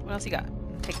 What else you got?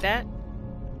 Take that.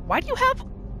 Why do you have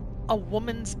a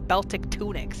woman's Beltic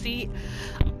tunic? See,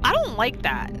 I don't like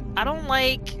that. I don't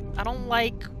like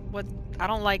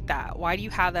that. Why do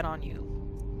you have that on you?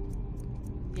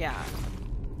 Yeah.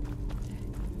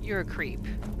 You're a creep.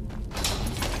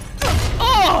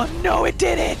 Oh, no, it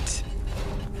didn't!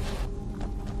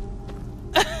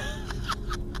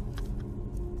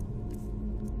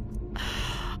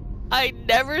 I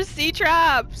never see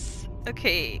traps!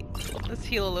 Okay, let's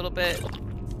heal a little bit.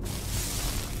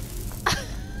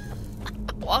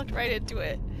 Walked right into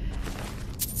it.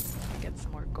 Get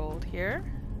some more gold here.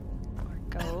 More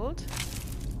gold.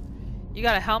 You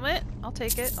got a helmet? I'll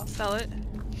take it. I'll sell it.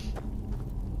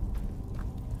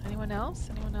 Anyone else?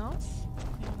 Anyone else?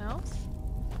 Anyone else?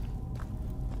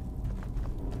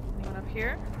 Anyone up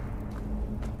here?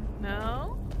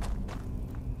 No?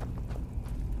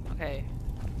 Okay.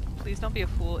 Please don't be a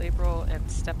fool, April, and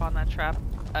step on that trap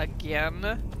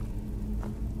again.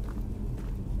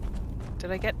 Did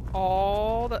I get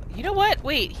all the... You know what?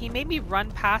 Wait, he made me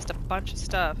run past a bunch of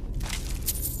stuff.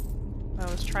 I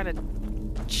was trying to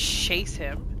chase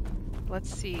him.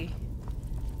 Let's see.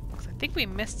 I think we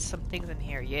missed some things in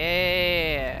here.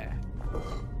 Yeah!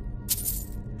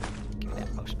 Give me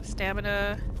that potion of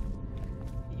stamina.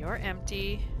 You're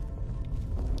empty.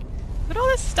 Look at all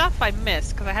this stuff I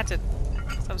missed, because I had to...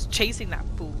 I was chasing that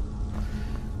fool.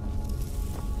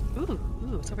 Ooh,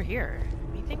 it's over here.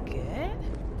 Anything good?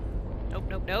 Nope,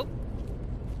 nope, nope.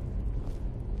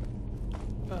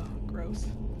 Oh, gross.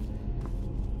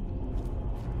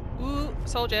 Ooh,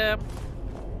 soul gem.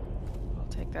 I'll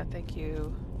take that, thank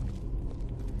you.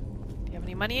 Do you have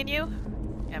any money in you?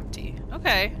 Empty.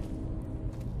 Okay.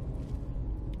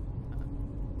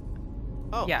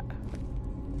 Oh. Yeah.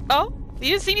 Oh?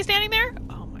 You didn't see me standing there?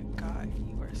 Oh my god,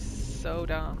 you are so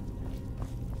dumb.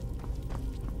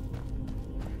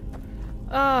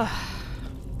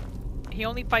 He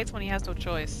only fights when he has no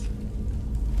choice.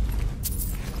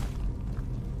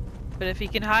 But if he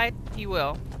can hide, he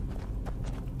will.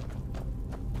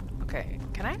 Okay,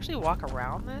 can I actually walk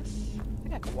around this? I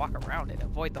think I could walk around it,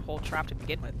 avoid the whole trap to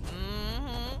begin with.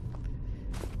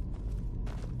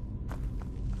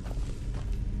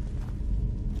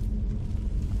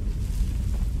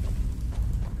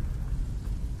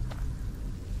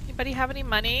 Anybody have any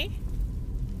money?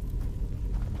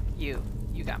 You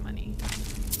got money.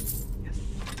 Yes.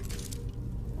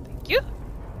 Thank you.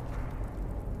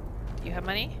 Do you have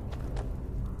money?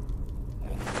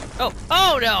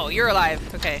 Oh no, you're alive.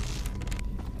 Okay.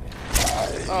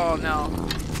 Oh no.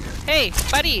 Hey,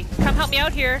 buddy, come help me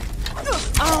out here.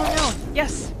 Oh no.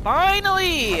 Yes,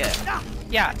 finally. Yeah,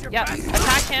 yep.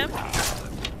 Attack him.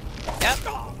 Yep.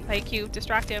 Thank you.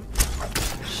 Distract him.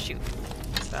 Shoot.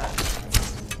 What's that?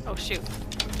 Oh shoot.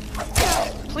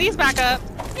 Please back up.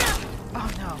 Oh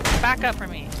no. Back up for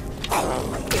me.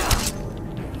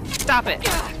 Stop it.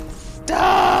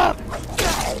 Stop!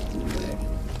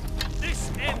 This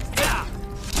ends now.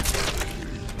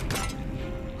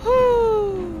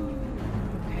 Whew.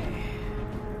 Okay.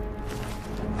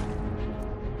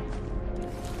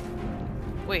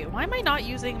 Wait, why am I not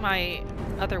using my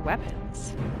other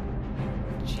weapons?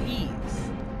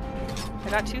 Jeez. I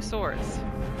got 2 swords.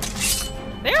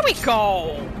 There we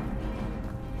go!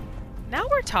 Now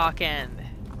we're talking.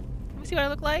 Let me see what I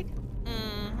look like.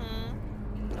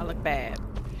 I look bad.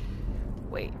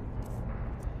 Wait.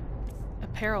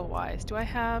 Apparel-wise, do I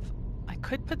have... I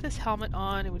could put this helmet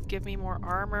on. It would give me more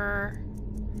armor.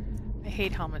 I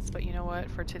hate helmets, but you know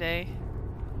what? For today...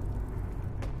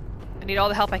 I need all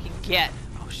the help I can get.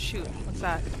 Oh, shoot. What's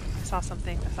that? I saw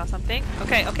something. I saw something.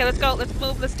 Okay, okay, let's go. Let's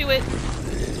move. Let's do it.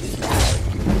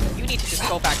 You need to just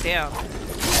go back down.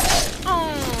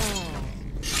 Oh.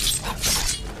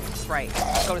 Right.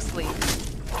 Go to sleep.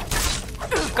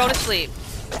 Go to sleep.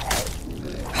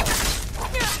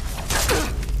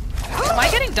 Am I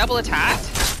getting double attacked?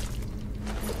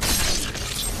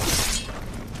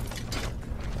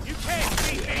 You can't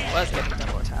beat me. I was getting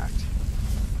double attacked.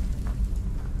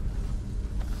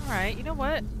 Alright, you know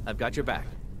what? I've got your back.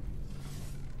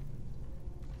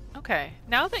 Okay.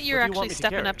 Now that you're What do you want actually me to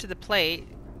stepping carry? up to the plate,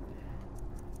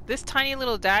 this tiny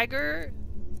little dagger,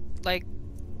 like,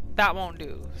 that won't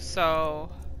do. So,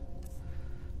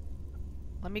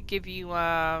 let me give you,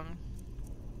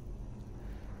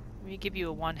 Let me give you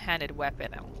a one-handed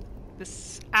weapon.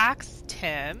 This axe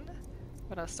 10.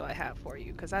 What else do I have for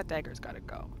you? Because that dagger's got to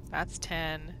go. That's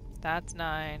 10. That's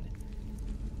 9.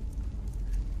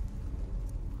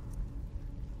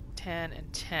 10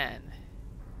 and 10.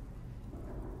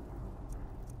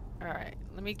 Alright,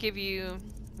 let me give you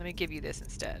this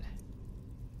instead.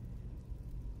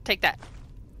 Take that.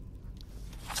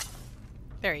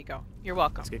 There you go. You're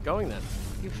welcome. Let's get going then.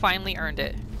 You finally earned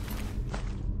it.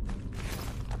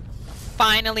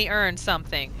 Finally earned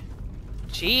something.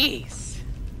 Jeez.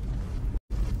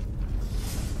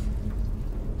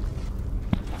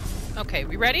 Okay,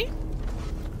 we ready?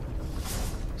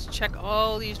 Let's check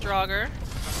all these Draugr.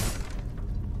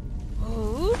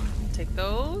 Ooh, take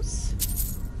those.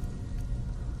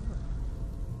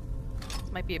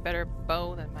 This might be a better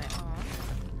bow than my own.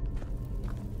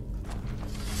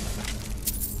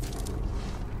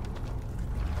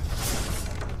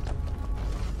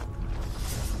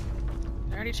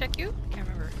 Did I already check you? I can't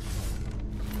remember.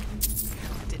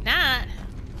 I did not.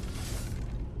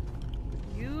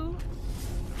 You?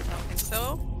 I don't think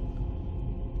so.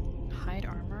 Hide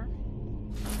armor.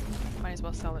 Might as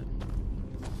well sell it.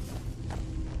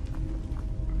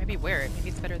 Or maybe wear it. Maybe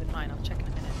it's better than mine. I'll check in a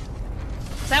minute.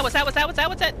 What's that? What's that? What's that? What's that?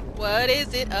 What's that? What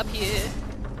is it up here?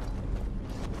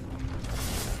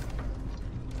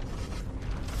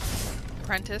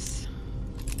 Apprentice.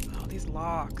 Oh, these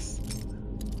locks.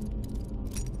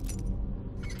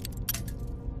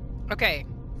 Okay.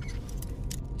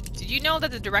 Did you know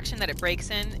that the direction that it breaks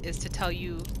in is to tell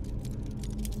you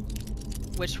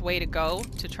which way to go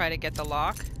to try to get the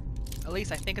lock? At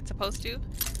least I think it's supposed to.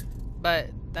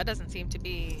 But that doesn't seem to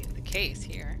be the case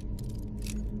here.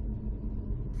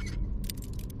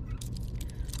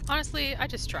 Honestly, I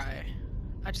just try.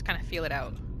 I just kind of feel it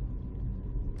out.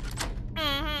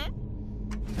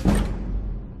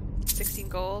 16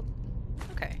 gold.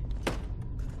 Okay.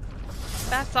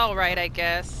 That's alright, I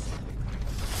guess.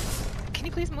 Can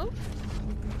you please move?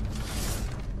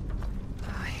 Oh,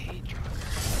 I hate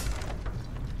Draugr.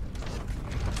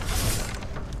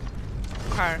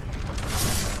 Okay.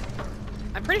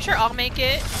 I'm pretty sure I'll make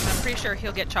it. I'm pretty sure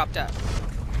he'll get chopped up.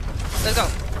 Let's go.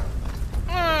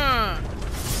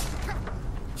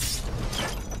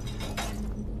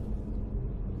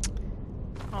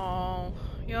 Oh,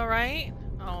 you alright?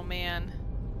 Oh man.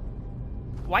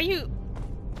 Why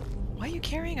are you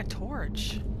carrying a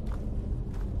torch?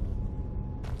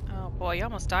 Oh boy, you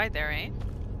almost died there, eh?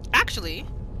 Actually,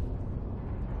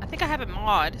 I think I have a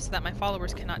mod so that my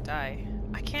followers cannot die.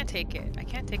 I can't take it. I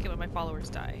can't take it when my followers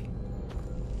die.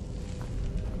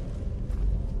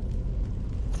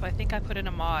 So I think I put in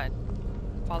a mod.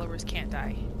 Followers can't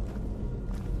die.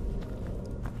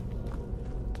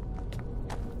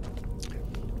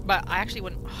 But I actually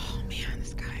wouldn't. Oh man,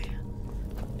 this guy.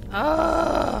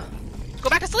 Go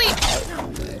back to sleep!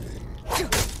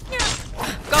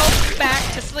 Go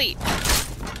back to sleep.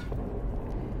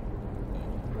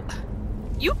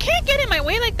 You can't get in my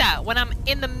way like that when I'm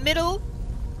in the middle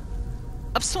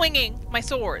of swinging my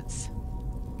swords.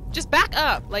 Just back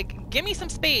up. Like, give me some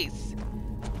space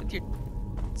with your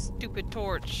stupid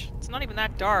torch. It's not even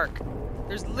that dark.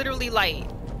 There's literally light.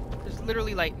 There's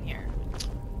literally light in here.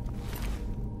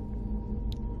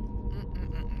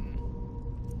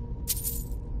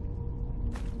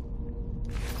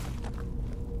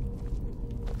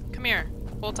 Come here.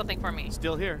 Hold something for me.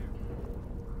 Still here.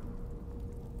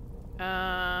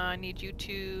 I need you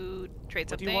to trade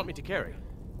something. What do you want me to carry?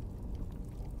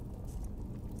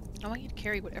 I want you to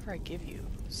carry whatever I give you.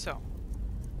 So,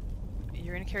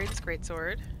 you're gonna carry this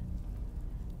greatsword.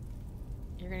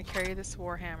 You're gonna carry this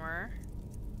warhammer.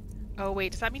 Oh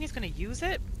wait, does that mean he's gonna use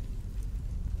it?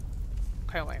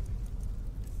 Okay, wait.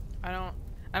 I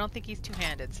don't think he's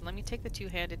two-handed. So let me take the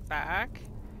two-handed back.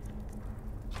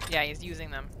 Yeah, he's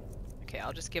using them. Okay,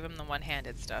 I'll just give him the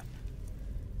one-handed stuff.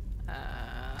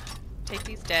 Take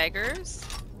these daggers.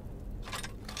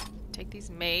 Take these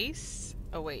mace.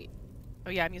 Oh wait. Oh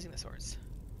yeah, I'm using the swords.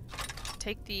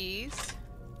 Take these.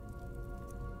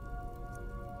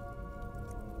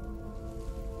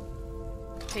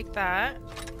 Take that.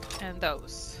 And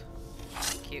those.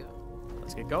 Thank you.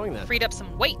 Let's get going then. Freed up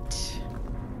some weight.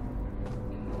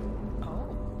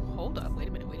 Oh, hold up. Wait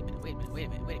a minute, wait a minute, wait a minute, wait a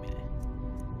minute, wait a minute.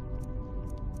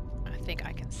 I think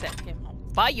I can set him on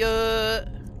fire.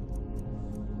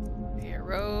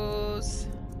 Arrows.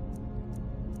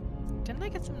 Didn't I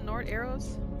get some Nord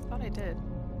arrows? I thought I did.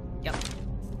 Yep.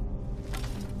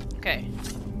 Okay.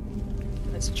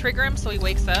 Let's trigger him so he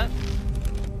wakes up.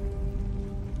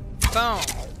 Boom.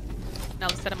 Now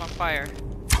let's set him on fire.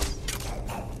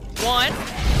 1.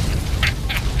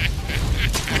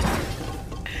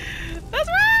 That's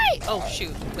right! Oh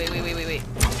shoot. Wait.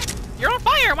 You're on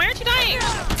fire! Why aren't you dying?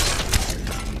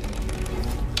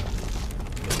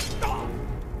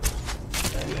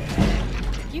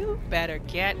 You better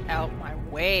get out my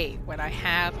way when I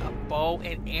have a bow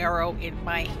and arrow in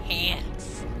my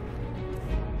hands.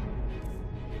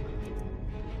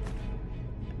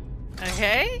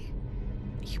 Okay?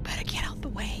 You better get out the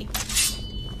way.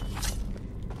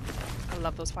 I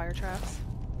love those fire traps.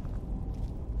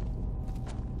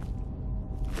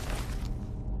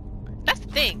 That's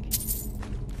the thing.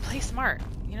 Play smart.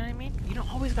 You know what I mean? You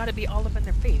don't always gotta be all up in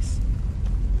their face.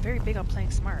 I'm very big on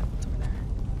playing smart. What's over there?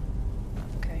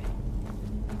 Okay.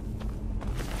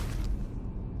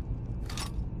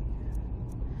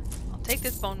 I'll take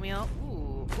this bone meal.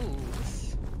 Ooh.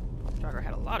 This Draugr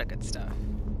had a lot of good stuff.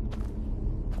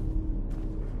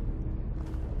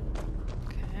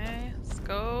 Okay, let's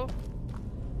go.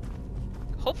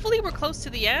 Hopefully we're close to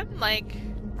the end. Like,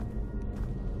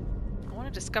 I want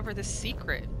to discover this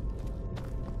secret.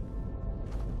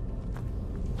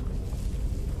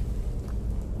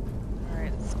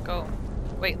 Alright, let's go.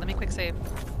 Wait, let me quick save.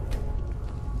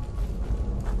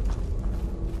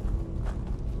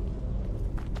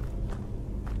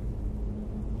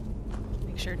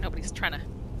 Make sure nobody's trying to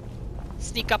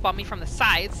sneak up on me from the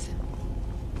sides.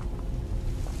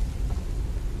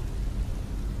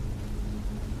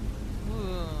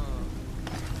 Ooh.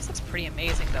 This looks pretty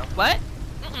amazing though. What?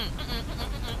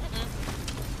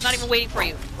 Not even waiting for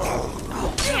you.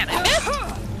 Oh man, I missed!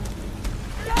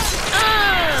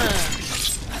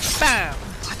 Bam! I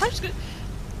thought I was gonna...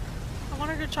 I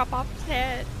wanted to chop off his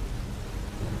head.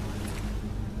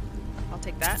 I'll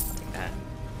take that. Is there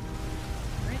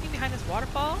anything behind this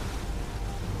waterfall?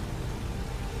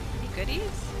 Any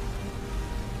goodies?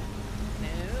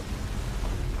 Nope.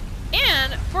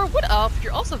 And for a wood elf,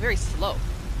 you're also very slow.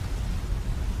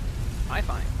 I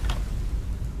find.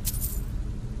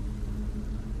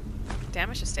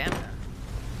 Damage to stamina.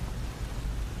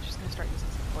 I'm just gonna start using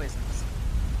some poisons.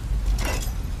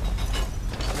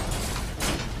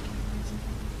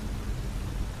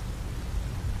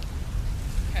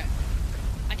 Okay.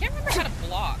 I can't remember how to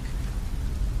block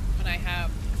when I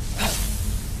have...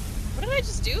 What did I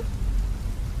just do?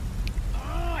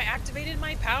 Oh, I activated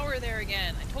my power there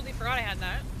again. I totally forgot I had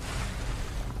that.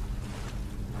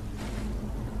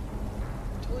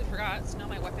 Totally forgot, so now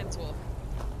my weapons will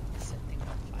set things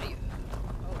on fire.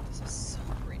 Oh, this is so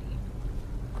pretty.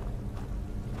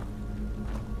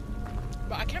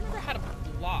 But I can't remember how to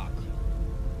block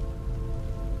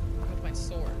with my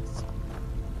swords.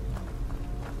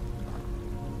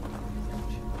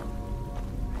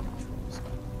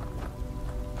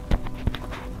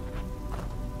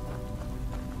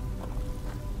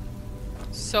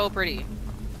 So pretty.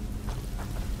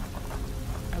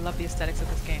 I love the aesthetics of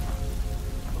this game.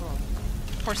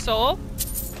 For soul?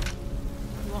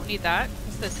 You won't need that.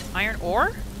 What's this? Iron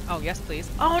ore? Oh, yes, please.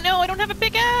 Oh, no, I don't have a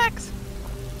pickaxe!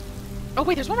 Oh,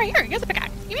 wait, there's one right here. Here's a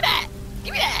pickaxe. Give me that!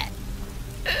 Give me that!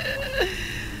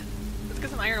 Let's get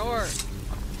some iron ore.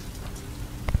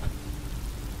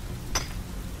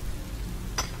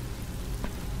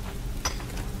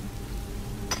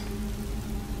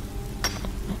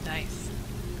 Nice.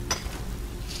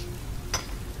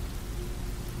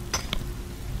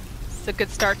 It's a good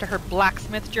start to her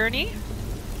blacksmith journey.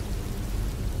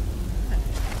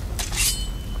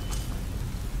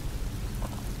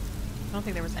 I don't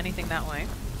think there was anything that way.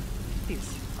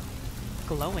 These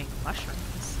glowing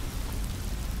mushrooms.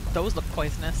 Those look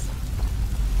poisonous.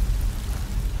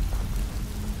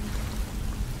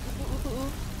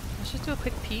 Ooh. Let's just do a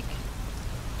quick peek.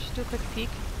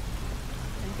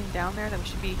 Anything down there that we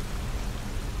should be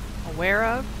aware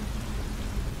of?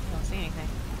 I don't see anything.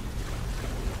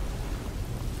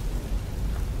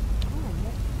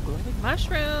 Glowing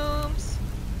mushrooms!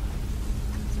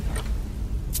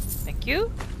 Thank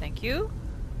you. Thank you.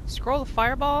 Scroll of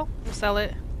fireball. We'll sell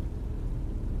it.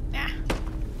 Nah.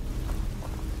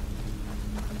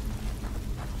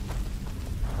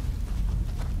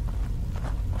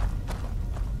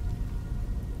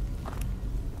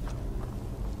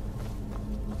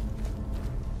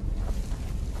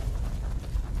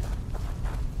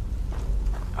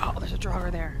 Oh, there's a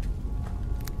Draugr there.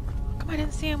 How come I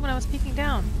didn't see him when I was peeking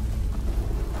down?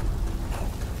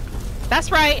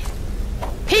 That's right!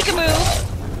 Peekaboo!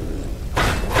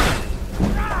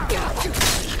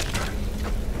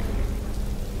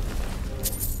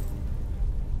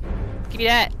 Give me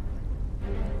that!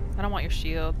 I don't want your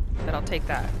shield, but I'll take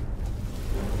that.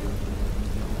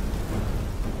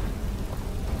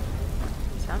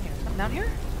 What's down here? Something down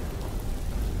here?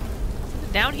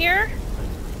 Something down here?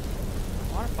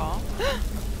 Waterfall.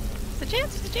 It's a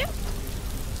chance, it's a chance!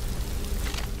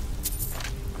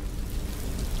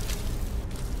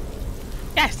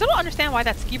 Yeah, I still don't understand why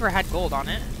that skeever had gold on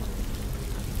it.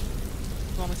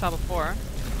 The one we saw before.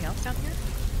 Anything else down here?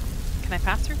 Can I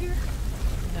pass through here?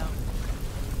 No.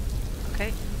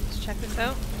 Okay, let's check this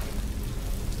out.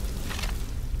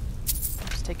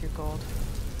 Just take your gold.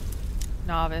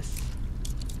 Novice.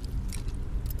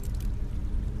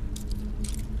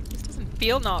 This doesn't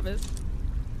feel novice.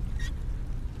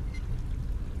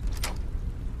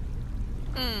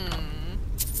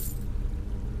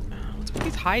 What's with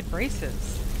these hide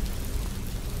braces?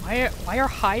 Why are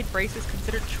hide braces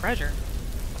considered treasure?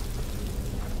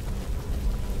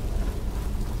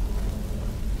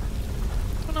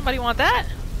 Don't nobody want that.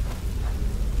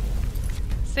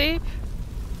 Save.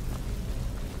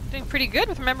 Doing pretty good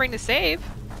with remembering to save.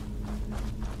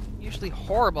 Usually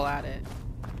horrible at it.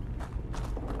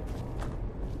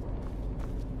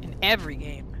 In every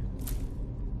game.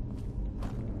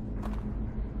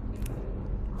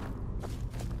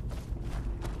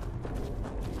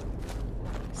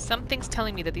 Something's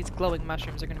telling me that these glowing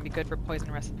mushrooms are going to be good for poison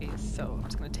recipes, so I'm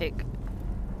just going to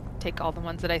take all the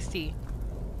ones that I see.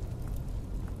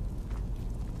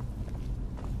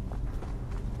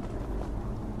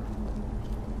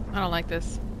 I don't like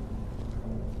this.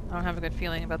 I don't have a good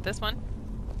feeling about this one.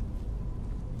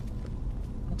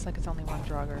 Looks like it's only one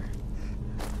Draugr.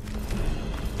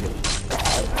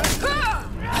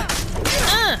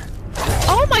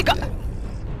 Oh my god!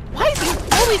 Why is he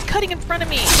always cutting in front of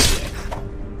me?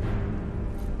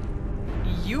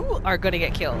 You are gonna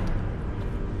get killed.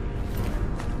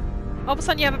 All of a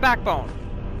sudden you have a backbone.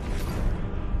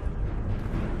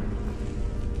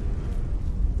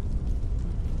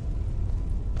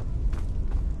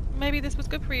 Maybe this was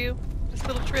good for you. This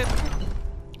little trip.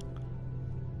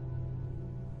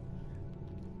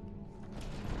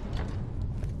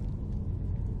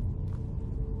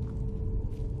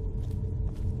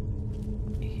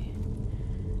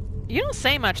 You don't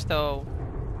say much though,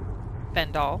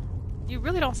 Fendal. You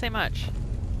really don't say much.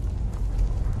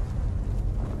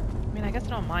 I mean, I guess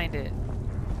I don't mind it.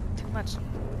 Too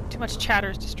much chatter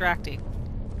is distracting.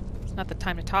 It's not the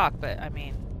time to talk, but I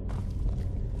mean,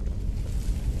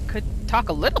 you could talk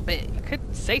a little bit. You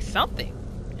could say something.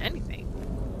 Anything.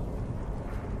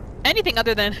 Anything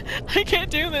other than, I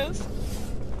can't do this.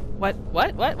 What?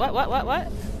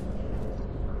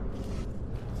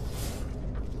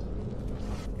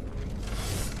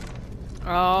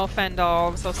 Oh, Fendal,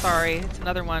 I'm so sorry. It's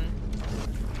another one.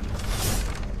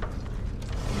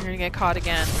 You're gonna get caught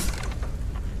again.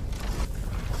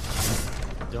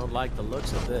 Don't like the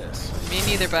looks of this. Me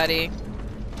neither, buddy.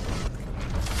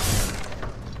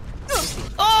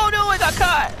 Oh no, I got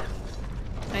caught!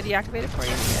 Can I deactivate it for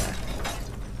you? Yeah.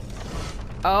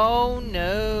 Oh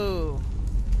no.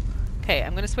 Okay,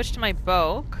 I'm gonna switch to my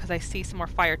bow, because I see some more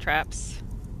fire traps.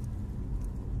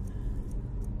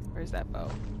 Where's that bow?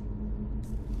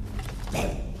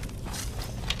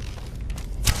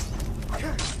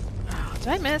 Did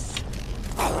I miss?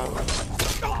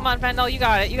 Come on, Fendal, you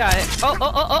got it, you got it. Oh,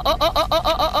 oh, oh, oh, oh, oh, oh, oh,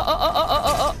 oh, oh, oh,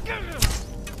 oh, oh.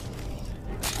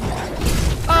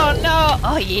 Oh no!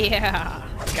 Oh yeah!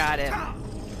 Got it.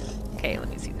 Okay, let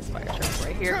me see this fire truck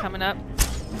right here coming up.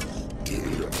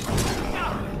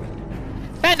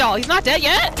 Fendal, he's not dead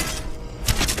yet?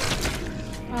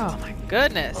 Oh my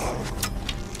goodness.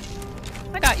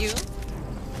 I got you.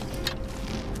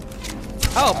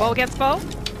 Oh, bow against bow?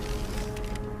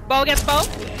 Bow against bow?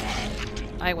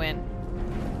 I win.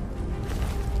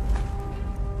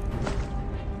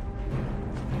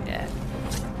 Dead.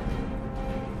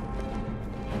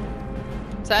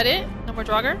 Is that it? No more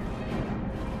Draugr?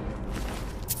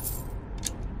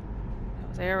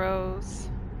 Those arrows.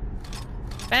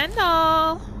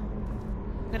 Fendal!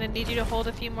 I'm gonna need you to hold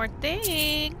a few more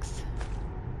things.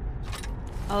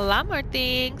 A lot more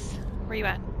things. Where you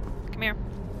at? Come here.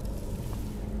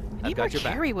 I need more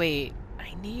carry weight.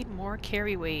 I need more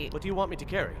carry weight. What do you want me to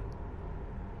carry?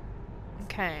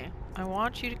 Okay. I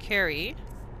want you to carry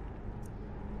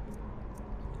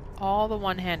all the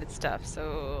one-handed stuff.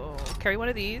 So carry one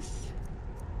of these.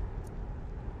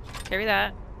 Carry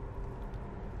that.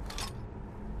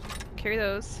 Carry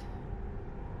those.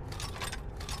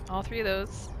 All three of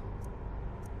those.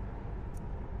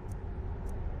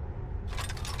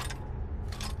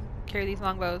 Carry these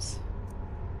longbows.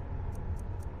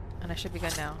 And I should be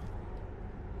good now.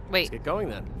 Wait. Let's get going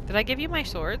then. Did I give you my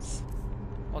swords?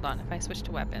 Hold on, if I switch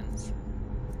to weapons.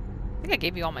 I think I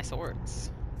gave you all my swords.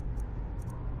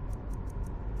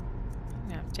 I'm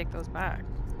gonna have to take those back.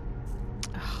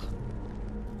 Ugh.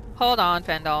 Hold on,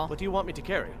 Fendal. What do you want me to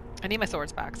carry? I need my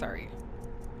swords back, sorry.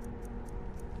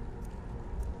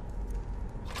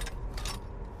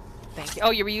 Thank you.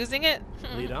 Oh, you were using it?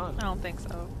 Lead on. I don't think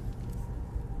so.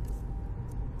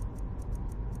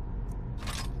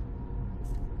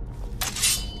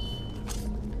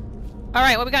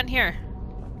 Alright, what we got in here?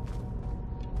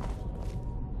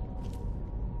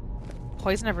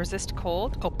 Poison of resist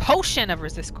cold. Oh, potion of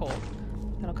resist cold.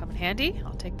 That'll come in handy.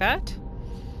 I'll take that.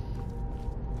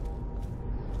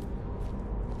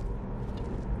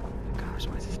 Gosh,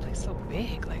 why is this place so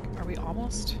big? Like, are we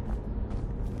almost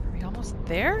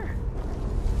there?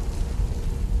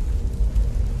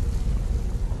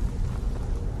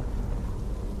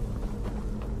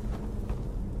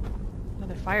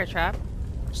 Another fire trap,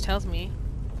 which tells me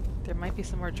there might be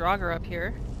some more Draugr up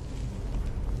here.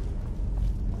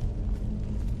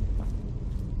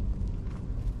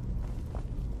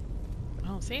 I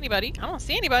don't see anybody. I don't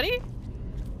see anybody.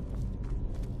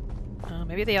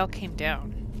 Maybe they all came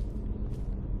down.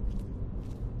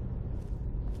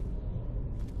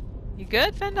 You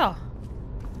good, Fendel?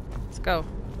 Let's go.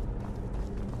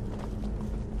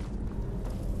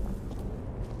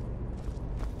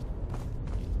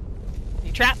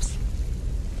 Any traps?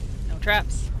 No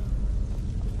traps.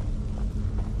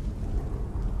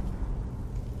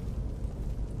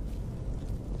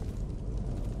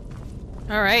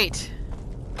 All right.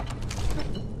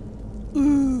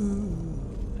 Ooh.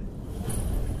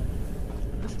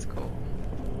 This is cool.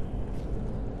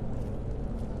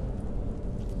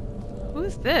 Who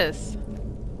is this?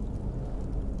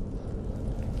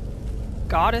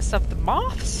 Goddess of the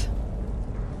Moths?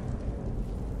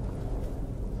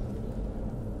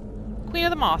 Queen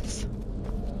of the Moths.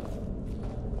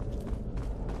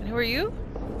 And who are you?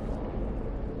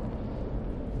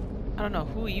 I don't know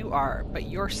who you are, but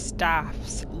your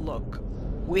staffs look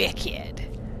wicked.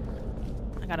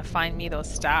 I gotta find me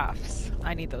those staffs.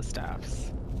 I need those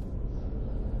staffs.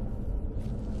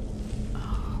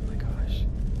 Oh my gosh.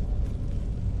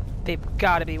 They've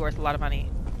gotta be worth a lot of money.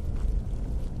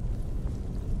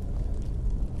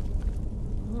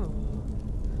 Ooh.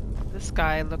 This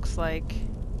guy looks like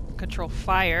control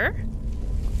fire.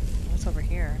 What's over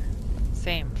here?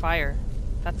 Same, fire.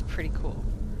 That's pretty cool.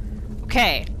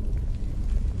 Okay.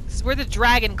 This is where the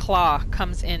dragon claw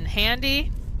comes in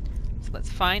handy. So let's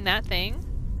find that thing.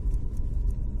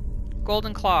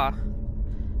 Golden claw.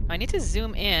 I need to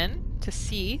zoom in to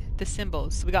see the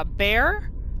symbols. So we got bear,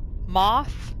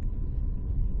 moth,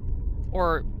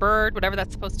 or bird, whatever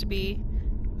that's supposed to be,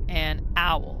 and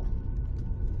owl.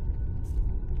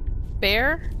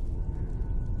 Bear.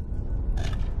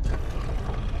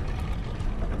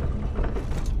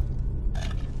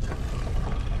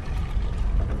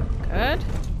 Good.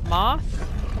 Moth.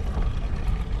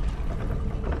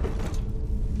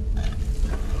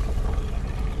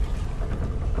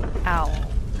 Owl.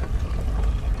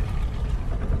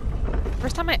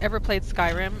 First time I ever played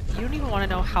Skyrim, you don't even want to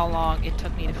know how long it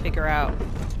took me to figure out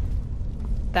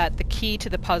that the key to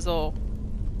the puzzle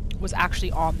was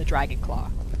actually on the dragon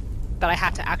claw. That I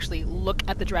had to actually look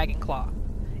at the dragon claw.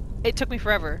 It took me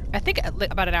forever. I think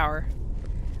about an hour.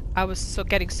 I was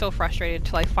getting so frustrated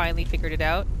until I finally figured it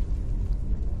out.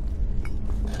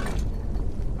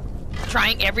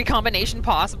 Trying every combination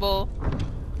possible.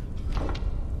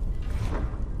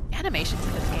 Animations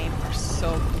in this game are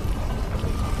so cool.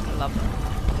 I love them.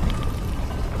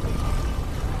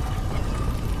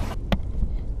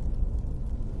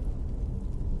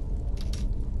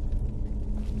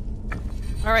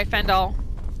 Alright, Fendel.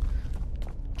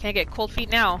 Can't get cold feet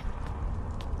now.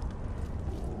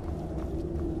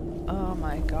 Oh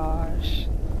my gosh.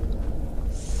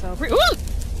 So pretty.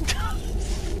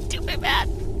 Stupid man!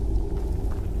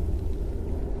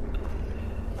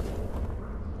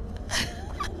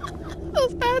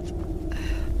 Those bats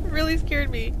really scared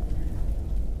me.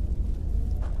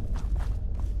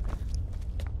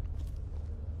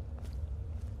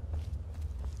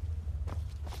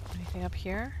 Anything up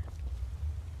here?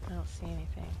 I don't see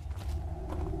anything.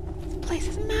 This place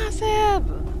is massive!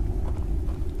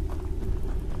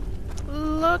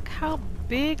 Look how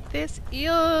big this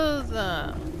is!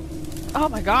 Oh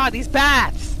my god, these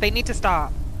bats! They need to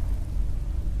stop.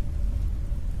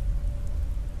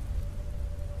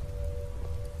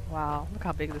 Wow, look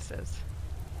how big this is.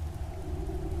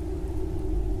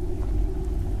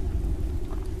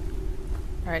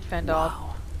 Alright, Fendel.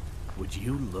 Wow. Would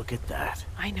you look at that?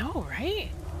 I know, right?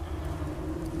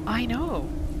 I know.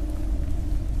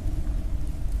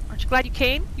 Aren't you glad you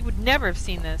came? You would never have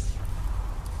seen this. Is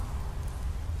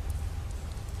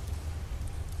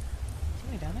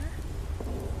anybody down there?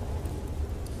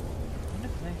 I wonder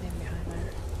if there's anything behind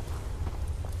there.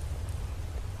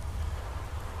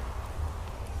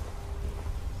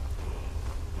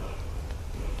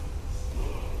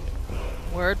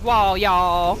 Word wall,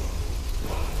 y'all.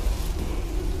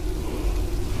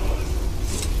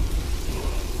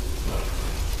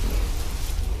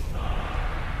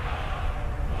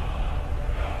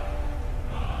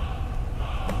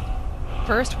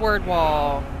 First word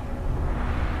wall.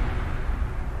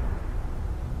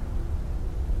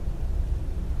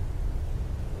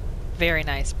 Very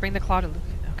nice. Bring the claw to Luke.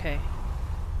 Okay.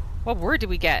 What word did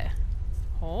we get?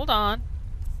 Hold on.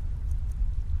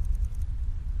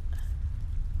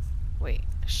 Wait.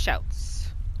 Shouts.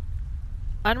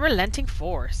 Unrelenting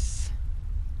force.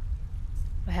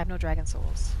 I have no dragon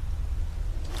souls.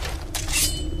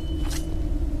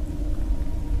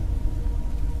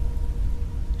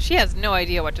 She has no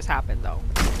idea what just happened, though.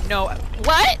 No.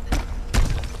 What?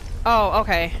 Oh,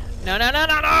 okay. No, no, no,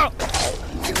 no, no!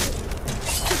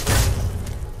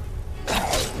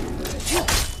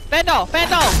 Fendel!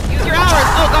 Fendel! Use your hours!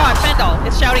 Oh god, Fendel!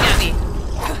 It's shouting at me.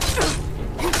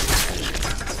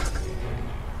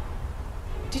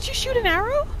 Did you shoot an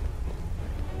arrow?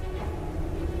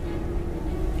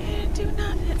 You didn't do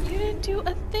nothing. You didn't do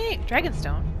a thing.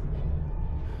 Dragonstone?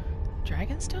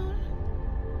 Dragonstone?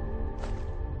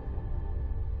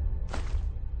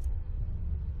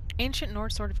 Ancient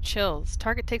Nord Sword of Chills.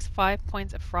 Target takes 5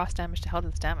 points of frost damage to health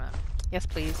and stamina. Yes,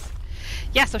 please.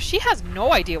 Yeah, so she has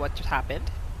no idea what just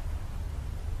happened.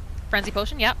 Frenzy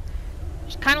potion, yep.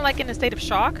 She's kind of like in a state of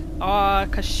shock,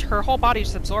 because her whole body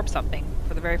just absorbed something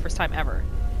for the very first time ever.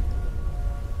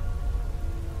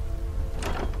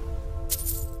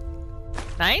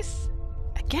 Nice.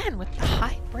 Again, with the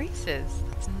high braces.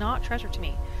 That's not treasure to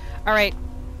me. Alright.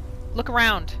 Look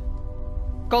around.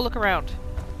 Go look around.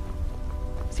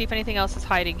 See if anything else is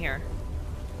hiding here.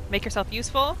 Make yourself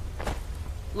useful.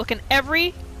 Look in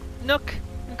every nook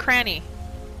and cranny.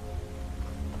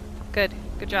 Good.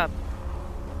 Good job.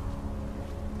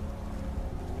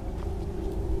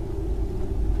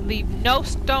 Leave no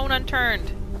stone unturned.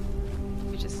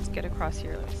 Let me just get across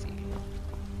here. Let's see.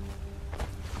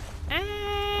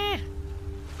 Ah!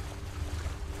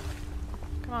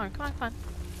 Come on, come on, come on.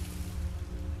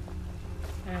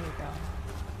 There we go.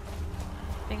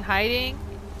 Thing hiding.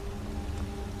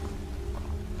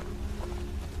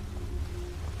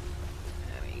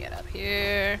 Let me get up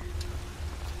here.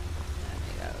 Let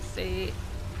me go see.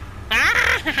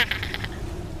 Ah!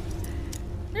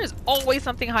 There's always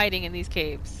something hiding in these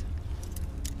caves.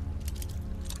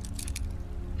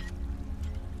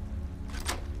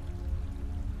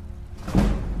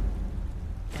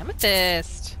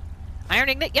 Amethyst. Iron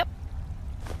Ignite, yep.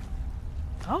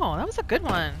 Oh, that was a good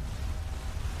one.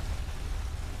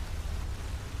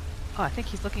 Oh, I think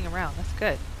he's looking around. That's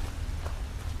good.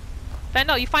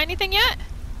 Fendel, you find anything yet?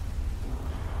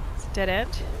 It's a dead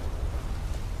end.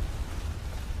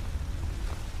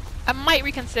 I might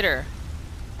reconsider.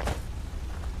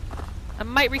 I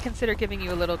might reconsider giving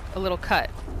you a little cut.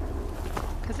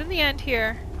 Because in the end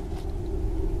here,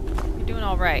 you're doing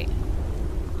all right.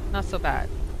 Not so bad.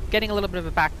 Getting a little bit of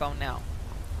a backbone now.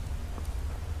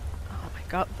 Oh my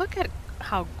god, look at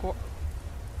how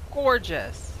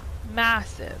gorgeous.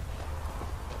 Massive.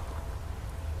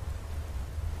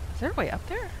 Is there a way up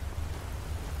there?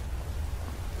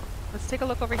 Let's take a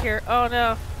look over here. Oh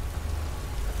no.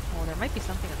 Oh, there might be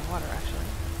something in the water actually.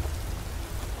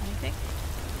 Anything?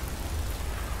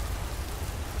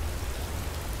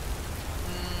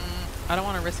 I don't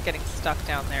want to risk getting stuck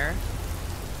down there.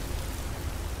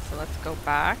 So let's go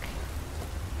back.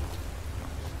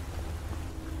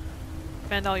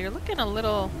 Fendel, you're looking a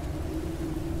little...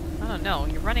 I don't know.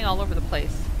 You're running all over the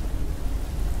place.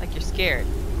 Like you're scared.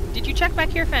 Did you check back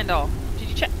here, Fendel? Did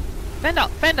you check? Fendel!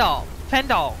 Fendel!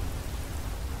 Fendel!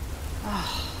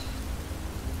 Oh.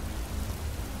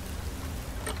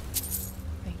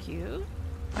 Thank you.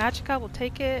 Magica will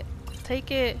take it.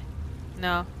 Take it.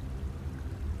 No.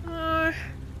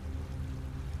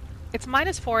 It's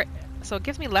 -4, so it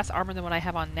gives me less armor than what I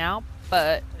have on now,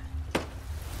 but we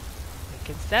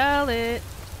can sell it.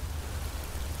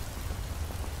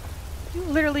 You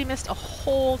literally missed a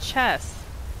whole chest.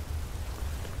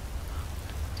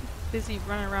 Too busy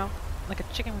running around like a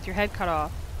chicken with your head cut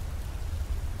off.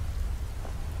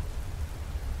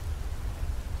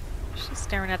 She's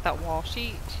staring at that wall.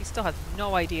 She still has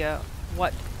no idea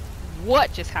what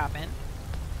just happened.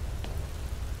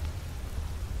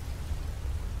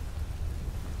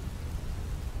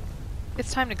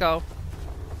 It's time to go.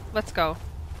 Let's go.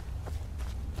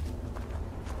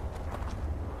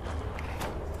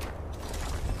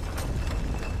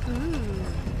 Ooh.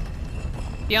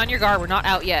 Be on your guard, we're not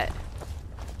out yet.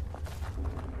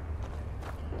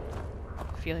 I have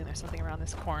a feeling there's something around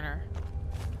this corner.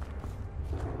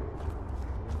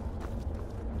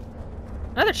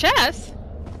 Another chest?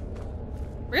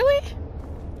 Really?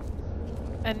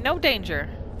 And no danger.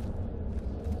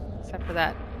 Except for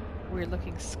that weird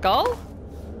looking skull?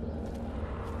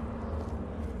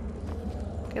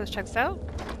 Okay, let's check this out.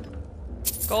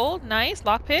 Gold, nice.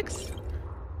 Lockpicks.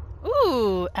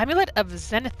 Ooh, Amulet of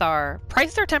Zenithar.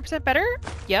 Prices are 10% better?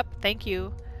 Yep, thank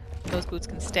you. Those boots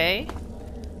can stay.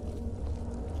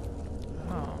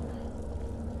 Oh.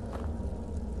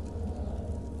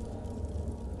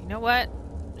 You know what?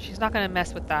 She's not gonna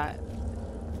mess with that.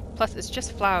 Plus, it's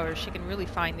just flowers. She can really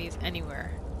find these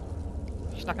anywhere.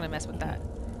 She's not gonna mess with that.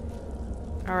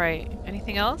 Alright,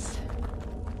 anything else?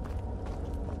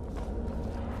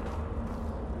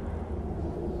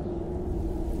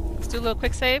 Let's do a little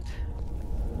quick save.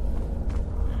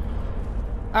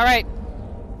 Alright.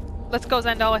 Let's go,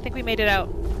 Zendal. I think we made it out.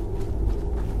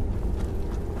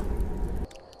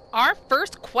 Our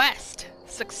first quest!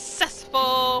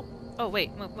 Successful! Oh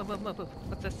wait, move.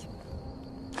 What's this?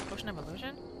 Potion of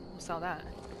Illusion? We'll sell that.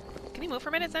 Can you move for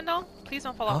a minute, Zendal? Please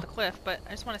don't fall off the cliff, but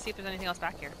I just want to see if there's anything else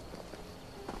back here.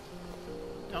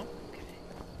 No? Okay.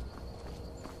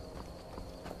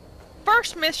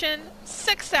 First mission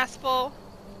successful!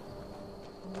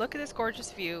 Look at this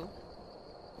gorgeous view.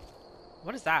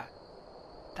 What is that?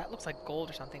 That looks like gold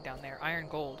or something down there. Iron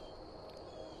gold.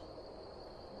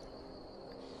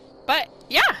 But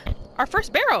yeah, our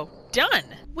first Barrow done.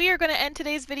 We are going to end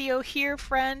today's video here,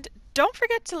 friend. Don't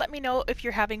forget to let me know if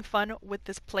you're having fun with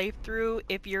this playthrough,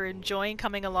 if you're enjoying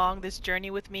coming along this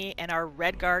journey with me and our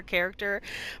Redguard character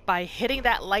by hitting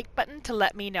that like button to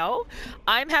let me know.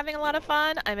 I'm having a lot of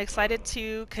fun. I'm excited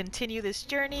to continue this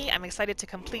journey. I'm excited to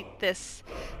complete this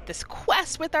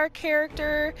quest with our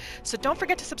character. So don't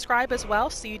forget to subscribe as well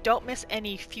so you don't miss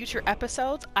any future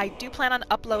episodes. I do plan on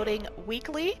uploading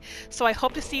weekly, so I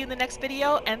hope to see you in the next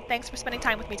video, and thanks for spending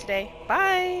time with me today.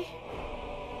 Bye!